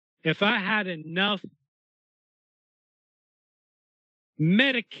if I had enough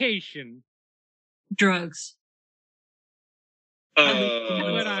medication. Drugs. What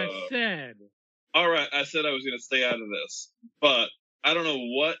I said. All right, I said I was going to stay out of this, but I don't know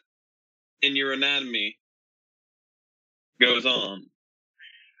what in your anatomy goes on.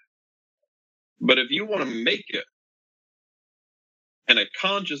 But if you want to make it in a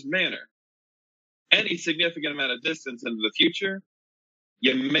conscious manner, any significant amount of distance into the future,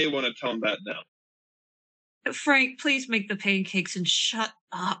 you may want to tone that down. Frank, please make the pancakes and shut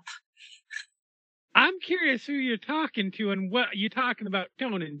up. I'm curious who you're talking to and what you're talking about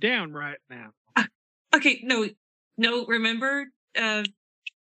toning down right now. Okay, no, remember,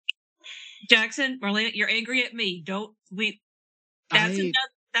 Jackson, Marlena, you're angry at me.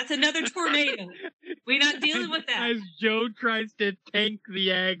 That's another tornado. We're not dealing with that. As Joe tries to tank the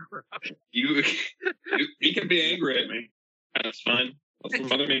aggro. You can be angry at me. That's fine. Doesn't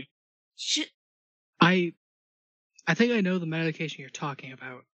bother me. Shit. I think I know the medication you're talking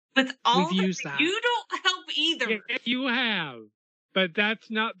about. With all We've used that. You don't help either. Yes, you have, but that's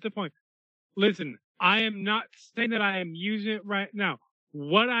not the point. Listen, I am not saying that I am using it right now.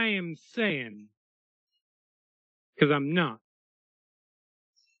 What I am saying, because I'm not,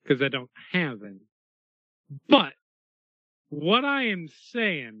 because I don't have any. But what I am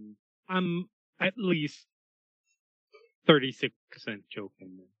saying, I'm at least 36%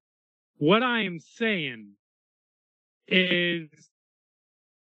 joking. What I am saying is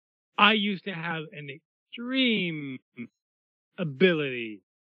I used to have an extreme ability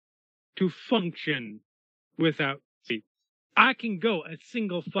to function without sleep. I can go a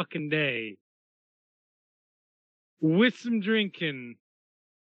single fucking day with some drinking,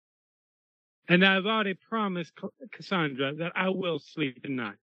 and I've already promised Cassandra that I will sleep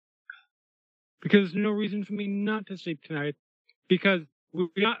tonight. Because there's no reason for me not to sleep tonight, because we're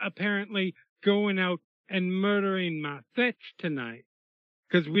not apparently going out and murdering my fetch tonight,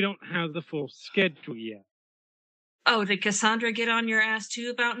 because we don't have the full schedule yet. Oh, did Cassandra get on your ass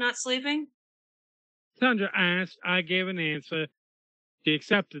too about not sleeping? Cassandra asked, I gave an answer. She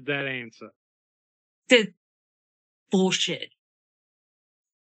accepted that answer. The bullshit.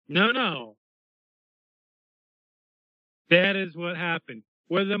 No. That is what happened.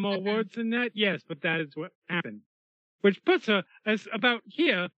 Were there more Okay. words than that? Yes, but that is what happened. Which puts her as about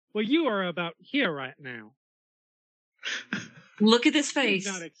here. Well, you are about here right now. Look at this She's face.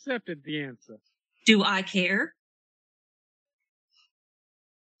 not accepted the answer. Do I care?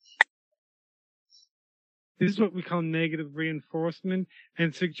 This is what we call negative reinforcement,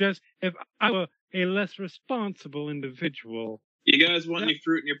 and suggest if I were a less responsible individual. You guys want any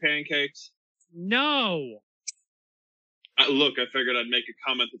fruit in your pancakes? No. Look, I figured I'd make a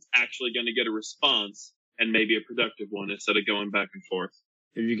comment that's actually going to get a response, and maybe a productive one, instead of going back and forth.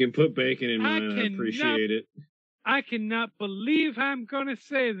 If you can put bacon in mine, I appreciate it. I cannot believe I'm going to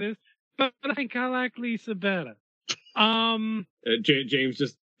say this, but I think I like Lisa better. James,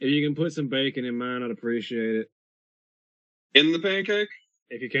 just if you can put some bacon in mine, I'd appreciate it. In the pancake?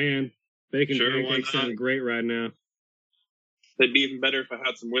 If you can. Bacon Sure, why pancakes not? sound great right now. They'd be even better if I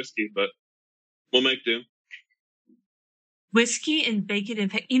had some whiskey, but we'll make do. Whiskey and bacon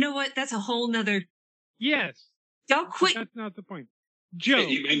and you know what? That's a whole nother. Yes. Don't quit. That's not the point. Joe. Hey,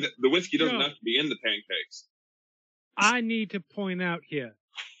 you mean the whiskey doesn't Joe. have to be in the pancakes. I need to point out here.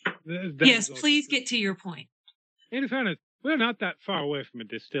 that Yes, is also please true. get to your point. In fairness, we're not that far away from a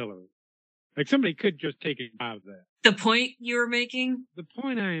distillery. Like somebody could just take it out of there. The point you were making? The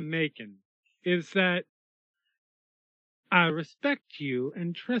point I am making is that I respect you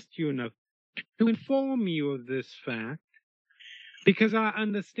and trust you enough to inform you of this fact because I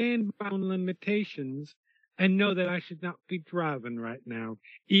understand my own limitations and know that I should not be driving right now,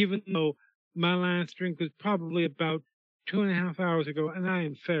 even though my last drink was probably about 2.5 hours ago and I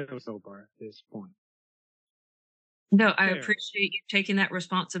am fairly sober at this point. No, I Fair. appreciate you taking that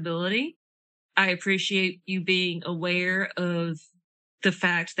responsibility. I appreciate you being aware of the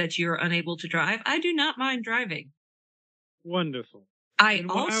fact that you're unable to drive. I do not mind driving. Wonderful. I And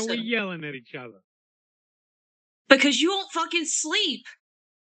why also, are we yelling at each other? because you won't fucking sleep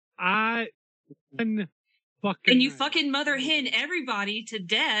One fucking and you night. fucking mother hen everybody to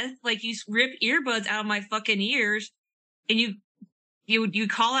death. Like you rip earbuds out of my fucking ears and you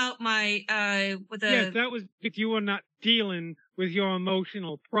call out my, with a, Yes, that was if you were not dealing with your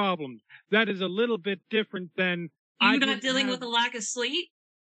emotional problems. That is a little bit different than you didn't not dealing have- with a lack of sleep?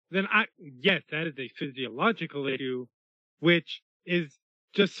 Yes, that is a physiological issue, which is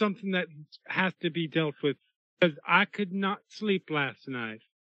just something that has to be dealt with. Because I could not sleep last night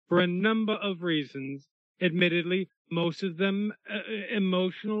for a number of reasons. Admittedly, most of them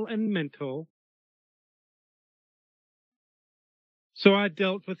emotional and mental. So I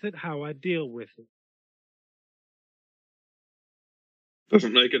dealt with it how I deal with it.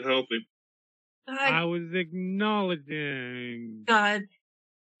 Doesn't make it healthy. I was acknowledging. God.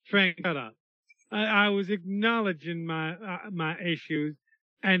 Frank, shut up. I was acknowledging my issues,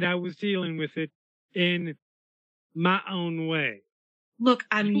 and I was dealing with it in my own way. Look,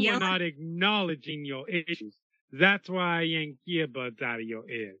 I'm You yelling. are not acknowledging your issues. That's why I yanked earbuds out of your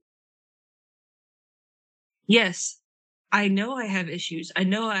ears. Yes, I know I have issues. I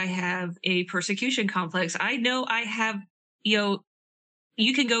know I have a persecution complex. I know I have, you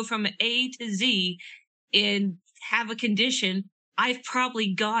can go from A to Z and have a condition. I've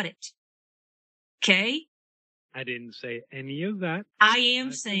probably got it. Okay? I didn't say any of that. I am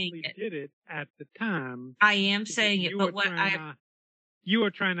I saying simply it. did it at the time. I am because saying it, you but were what you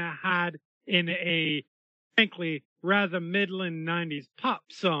were trying to hide in a, frankly, rather middling 90s pop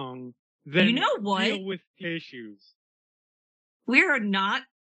song than You know what? deal with issues. we are not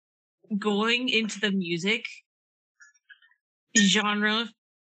going into the music genre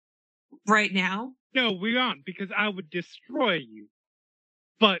right now. No, we aren't, because I would destroy you.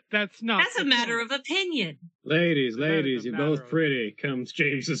 But that's not. That's a matter of opinion. Ladies, That is a you're matter both of- pretty, comes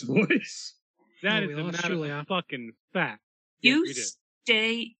James's voice. That Oh, is we a lost matter Julia. of fucking fact. Yes, You we did.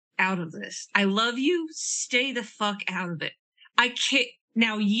 stay out of this. I love you. Stay the fuck out of it. I can't.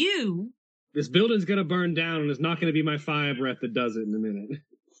 Now you, This building's gonna burn down, and it's not gonna be my fire breath that does it in a minute.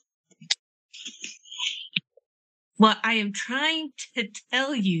 what I am trying to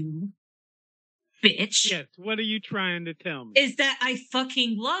tell you, bitch, Yes, what are you trying to tell me? is that I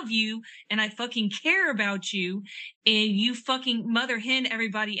fucking love you and I fucking care about you and you fucking mother hen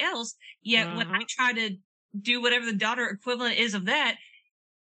everybody else. Yet when I Uh-huh. try to do whatever the daughter equivalent is of that,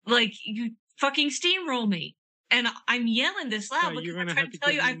 like you fucking steamroll me. And I'm yelling this loud So because you're I'm gonna trying have to to tell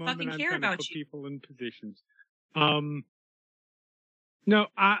give you me I a moment. fucking I'm care trying to about put you. people in positions. No,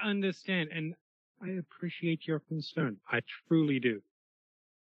 I understand, and I appreciate your concern. I truly do.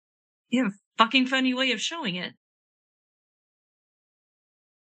 You have a fucking funny way of showing it.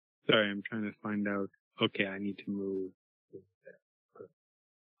 Sorry, I'm trying to find out Okay, I need to move.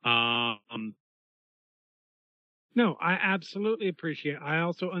 No, I absolutely appreciate it. I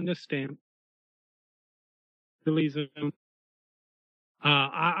also understand the reason.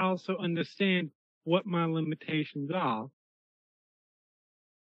 I also understand what my limitations are,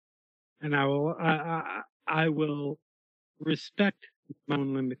 and I will respect my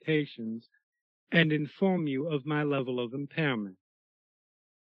own limitations and inform you of my level of impairment,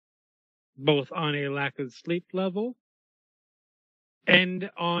 both on a lack of sleep level and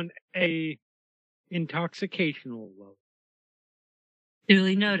on a intoxicational level.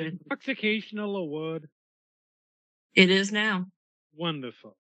 Duly noted. Intoxicational award. It is now.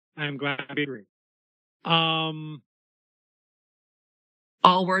 Wonderful. I'm glad we agree. All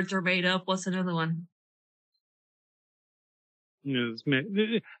words are made up. What's another one? No,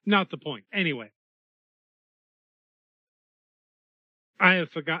 not the point. Anyway, I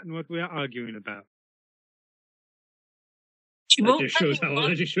have forgotten what we are arguing about. She That won't just shows fucking how look.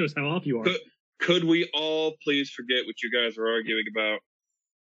 that just shows how off you are. Could we all please forget what you guys are arguing about?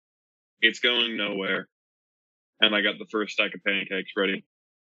 It's going nowhere. And I got the first stack of pancakes ready.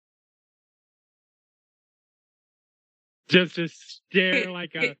 Just to stare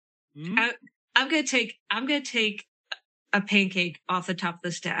like a. I'm gonna take a pancake off the top of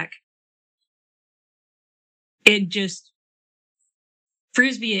the stack. It just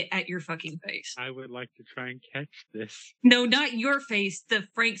frisbee it at your fucking face. I would like to try and catch this. No, not your face. The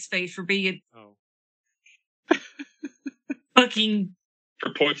Frank's face for being Oh. fucking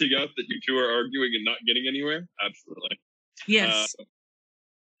For pointing out that you two are arguing and not getting anywhere? Absolutely. yes.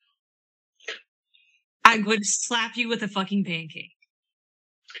 I would slap you with a fucking pancake.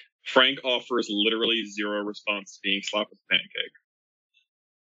 Frank offers literally zero response to being slapped with a pancake.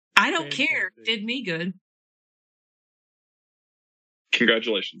 I don't care. Fantastic. Did me good.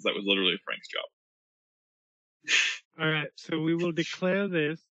 Congratulations, that was literally Frank's job. All right, so we will declare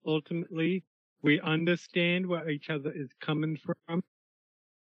this. Ultimately, we understand where each other is coming from.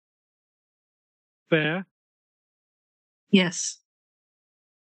 Fair. Yes.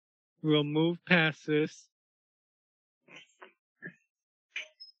 We'll move past this.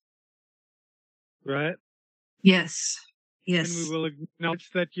 Right? Yes. Yes. And we will acknowledge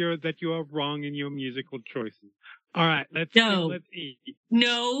that you are wrong in your musical choices. All right, let's eat.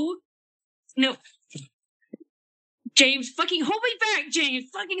 No. James, fucking hold me back, James.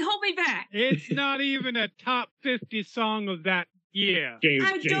 Fucking hold me back. It's not even a top 50 song of that year.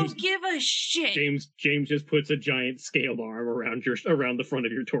 I don't give a shit. James just puts a giant scaled arm around the front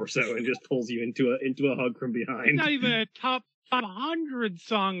of your torso and just pulls you into a hug from behind. It's not even a top 500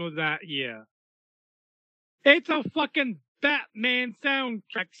 song of that year. It's a fucking Batman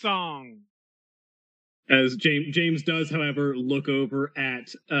soundtrack song. As James does, however, look over at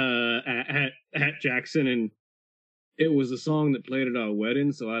Jackson, and it was a song that played at our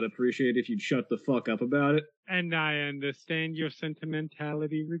wedding, so I'd appreciate if you'd shut the fuck up about it. And I understand your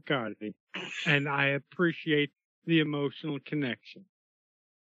sentimentality regarding it, and I appreciate the emotional connection.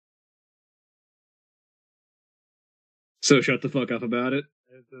 So shut the fuck up about it.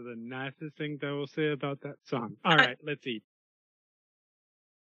 Those are the nicest things I will say about that song. All right, let's eat.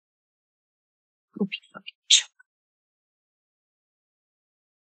 Hope you fucking choke.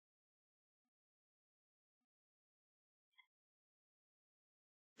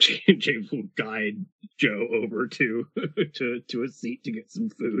 James will guide Joe over to a seat to get some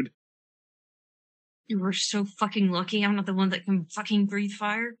food. You were so fucking lucky. I'm not the one that can fucking breathe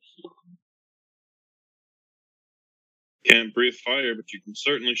fire. Can't breathe fire, but you can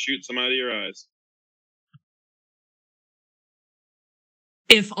certainly shoot some out of your eyes.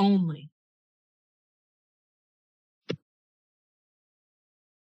 If only.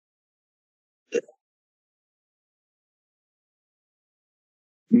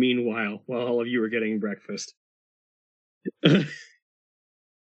 Meanwhile, while all of you are getting breakfast,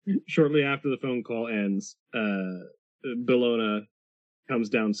 shortly after the phone call ends, Bellona comes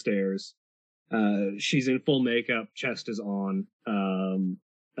downstairs. She's in full makeup, chest is on,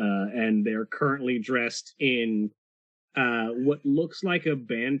 and they're currently dressed in what looks like a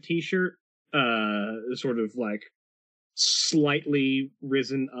band t-shirt, sort of like slightly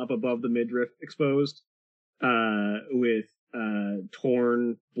risen up above the midriff exposed, with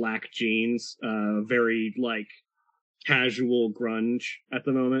torn black jeans, very like casual grunge at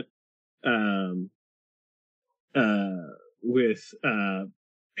the moment, with a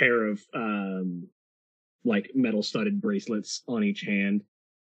pair of like metal studded bracelets on each hand.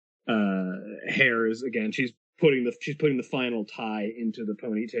 Hair is, again, she's putting the final tie into the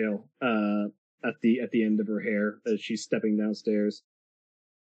ponytail at the end of her hair as she's stepping downstairs.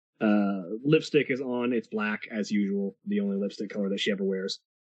 Lipstick is on. It's black as usual. The only lipstick color that she ever wears.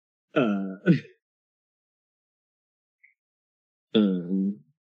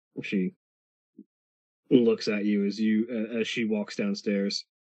 She looks at you as she walks downstairs.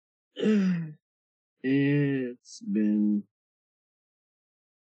 It's been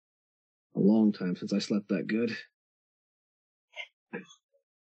a long time since I slept that good.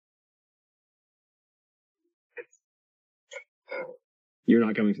 You're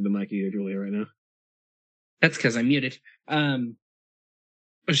not coming to the mic either, Julia, right now. That's because I'm muted.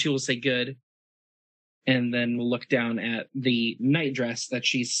 She will say good, and then look down at the night dress that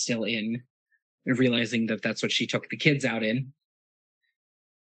she's still in, realizing that that's what she took the kids out in.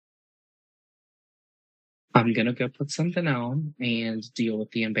 I'm gonna go put something on and deal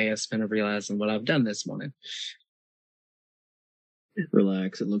with the embarrassment of realizing what I've done this morning.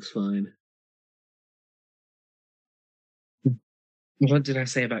 Relax, it looks fine. What did I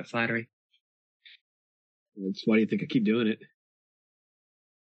say about flattery? Why do you think I keep doing it?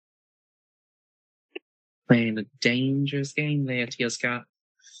 Playing a dangerous game there, Tia Scott.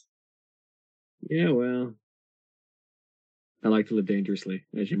 Yeah, well, I like to live dangerously,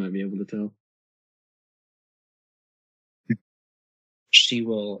 as you might be able to tell. She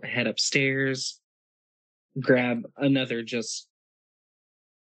will head upstairs, grab another just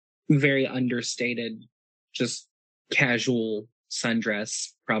very understated, just casual sundress,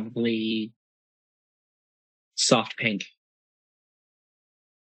 probably soft pink,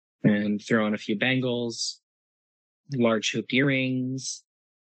 and throw on a few bangles, large hooped earrings.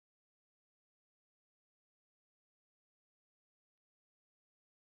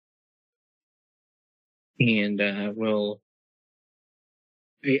 And we'll...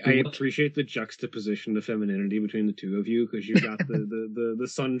 I appreciate the juxtaposition of femininity between the two of you, because you've got the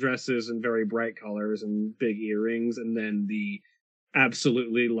sundresses and very bright colors and big earrings, and then the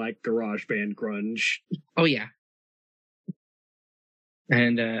absolutely like garage band grunge. Oh, yeah.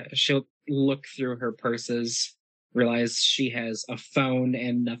 And she'll look through her purses, realize she has a phone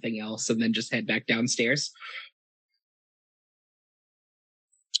and nothing else, and then just head back downstairs.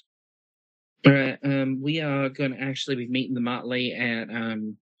 All right, we are going to actually be meeting the Motley at,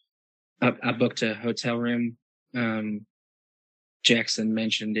 I booked a hotel room. Jackson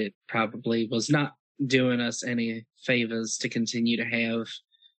mentioned it probably was not doing us any favors to continue to have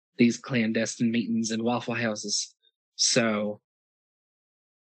these clandestine meetings in Waffle Houses. So,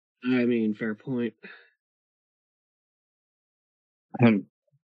 I mean, fair point. I mean,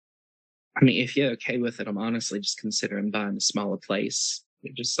 if you're okay with it, I'm honestly just considering buying a smaller place.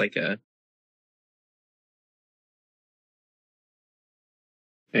 Just like a...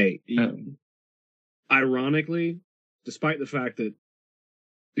 Hey, ironically, despite the fact that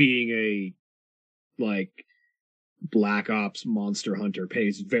being a, like, Black Ops monster hunter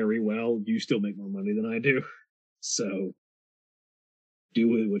pays very well, you still make more money than I do. So, do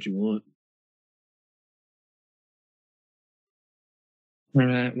with it what you want. All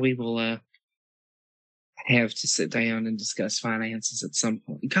right, we will have to sit down and discuss finances at some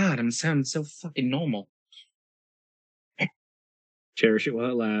point. God, I'm sounding so fucking normal. Cherish it while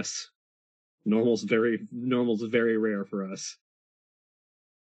it lasts. Normal's very rare for us.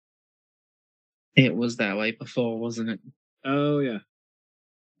 It was that way before, wasn't it? Oh, yeah.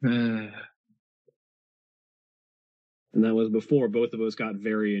 And that was before both of us got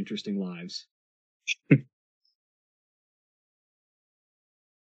very interesting lives.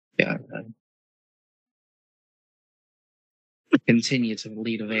 Yeah. Continue to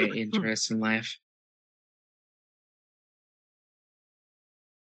lead a very interesting life.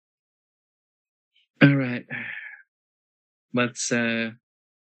 All right. Let's go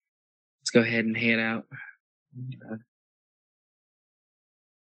ahead and head out.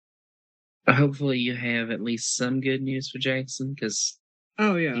 Hopefully you have at least some good news for Jackson, because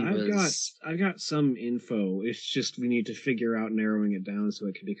oh yeah, I've got some info. It's just we need to figure out narrowing it down so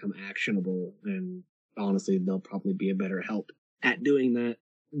it can become actionable, and honestly they'll probably be a better help at doing that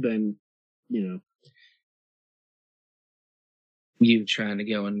than, you know, you trying to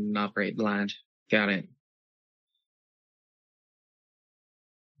go and operate blind. Got it.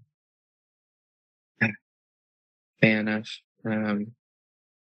 Fair enough.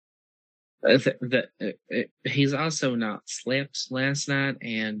 He's also not slept last night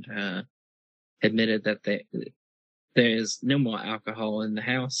and admitted that there's no more alcohol in the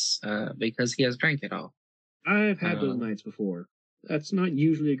house because he has drank it all. I've had those nights before. That's not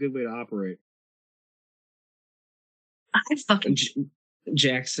usually a good way to operate. I fucking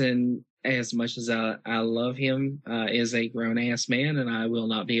Jackson, as much as I love him, is a grown ass man, and I will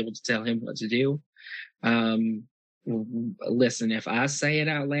not be able to tell him what to do. Listen, if I say it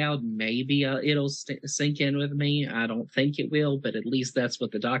out loud, maybe it'll sink in with me. I don't think it will, but at least that's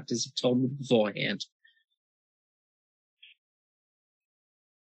what the doctors have told me beforehand.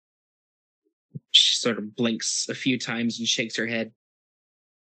 She sort of blinks a few times and shakes her head.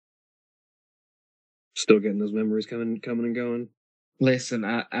 Still getting those memories coming and going. Listen,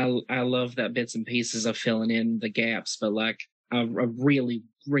 I love that bits and pieces of filling in the gaps, but like I really,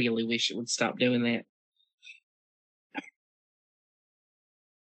 really wish it would stop doing that.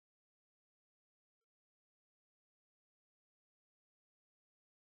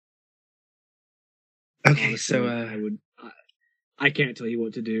 Okay, Honestly, so I can't tell you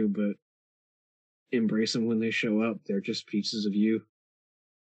what to do, but embrace them when they show up. They're just pieces of you.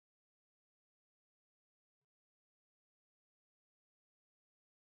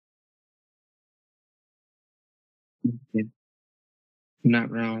 yeah,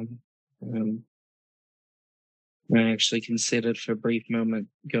 not wrong. I actually considered for a brief moment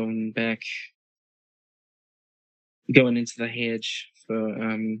going into the hedge for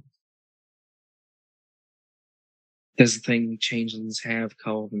there's a thing changelings have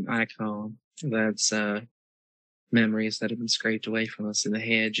called an icon. That's memories that have been scraped away from us in the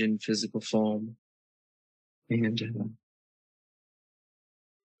hedge in physical form. And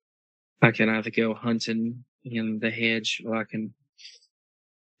I can either go hunting in the hedge or I can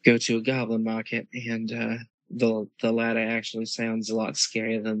go to a goblin market, and the latter actually sounds a lot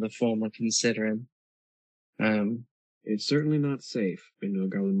scarier than the former, considering. It's certainly not safe. Been to a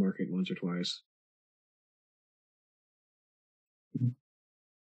goblin market once or twice.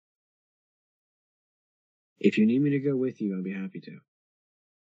 If you need me to go with you, I'll be happy to.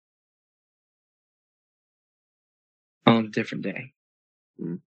 On a different day.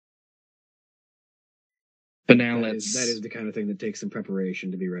 Hmm. But now that is the kind of thing that takes some preparation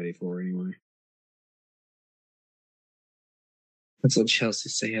to be ready for, anyway. That's what Chelsea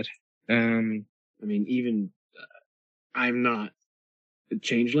said. I mean, even I'm not a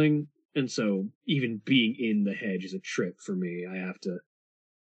changeling, and so even being in the hedge is a trip for me. I have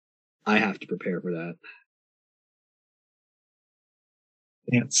to prepare for that.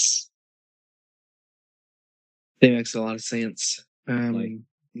 Yes. That makes a lot of sense.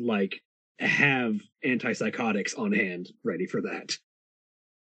 Like have antipsychotics on hand ready for that.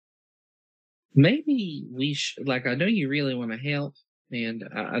 Maybe we should, like, I know you really want to help, and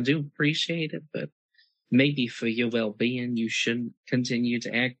I do appreciate it, but maybe for your well-being, you shouldn't continue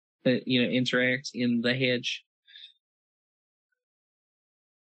to interact in the hedge.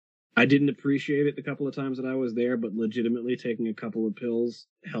 I didn't appreciate it the couple of times that I was there, but legitimately taking a couple of pills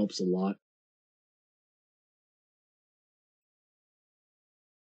helps a lot.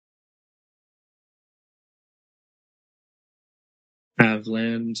 I've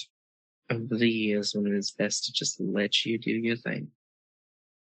learned over the years when it's best to just let you do your thing.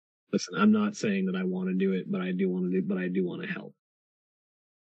 Listen, I'm not saying that I want to do it, but I do want to help.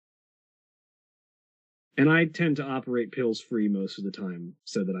 And I tend to operate pills free most of the time,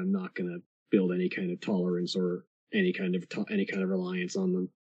 so that I'm not going to build any kind of tolerance or any kind of reliance on them.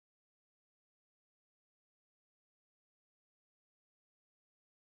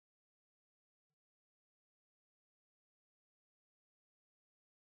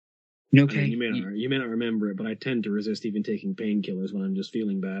 Okay. I mean, you may not remember it, but I tend to resist even taking painkillers when I'm just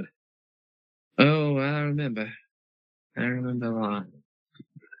feeling bad. Oh, I remember a lot.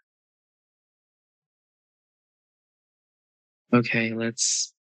 Okay,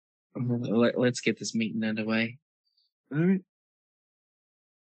 let's get this meeting underway. All right.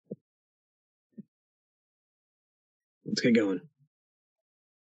 Let's get going.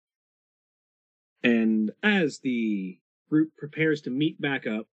 And as the group prepares to meet back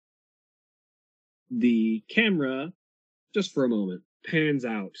up, the camera, just for a moment, pans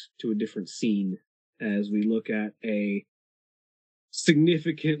out to a different scene as we look at a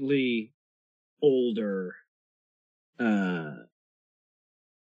significantly older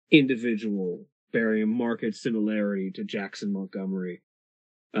individual bearing a marked similarity to Jackson Montgomery,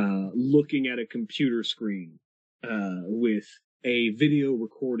 looking at a computer screen with a video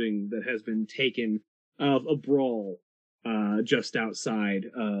recording that has been taken of a brawl just outside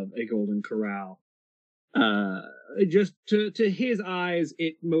of a Golden Corral. Just to his eyes,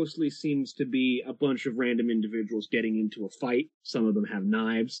 it mostly seems to be a bunch of random individuals getting into a fight. Some of them have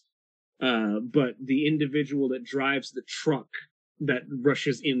knives. But the individual that drives the truck that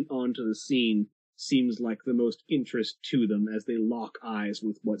rushes in onto the scene seems like the most interest to them as they lock eyes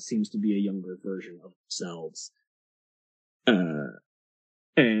with what seems to be a younger version of themselves.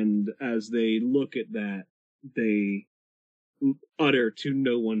 And as they look at that, they utter to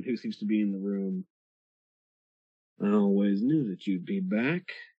no one who seems to be in the room, I always knew that you'd be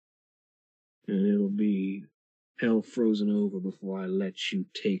back. And it'll be hell frozen over before I let you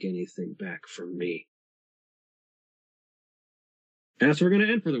take anything back from me. And that's where we're going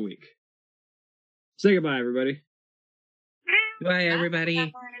to end for the week. Say goodbye, everybody. Bye,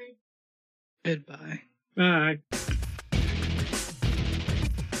 everybody. Goodbye. Bye.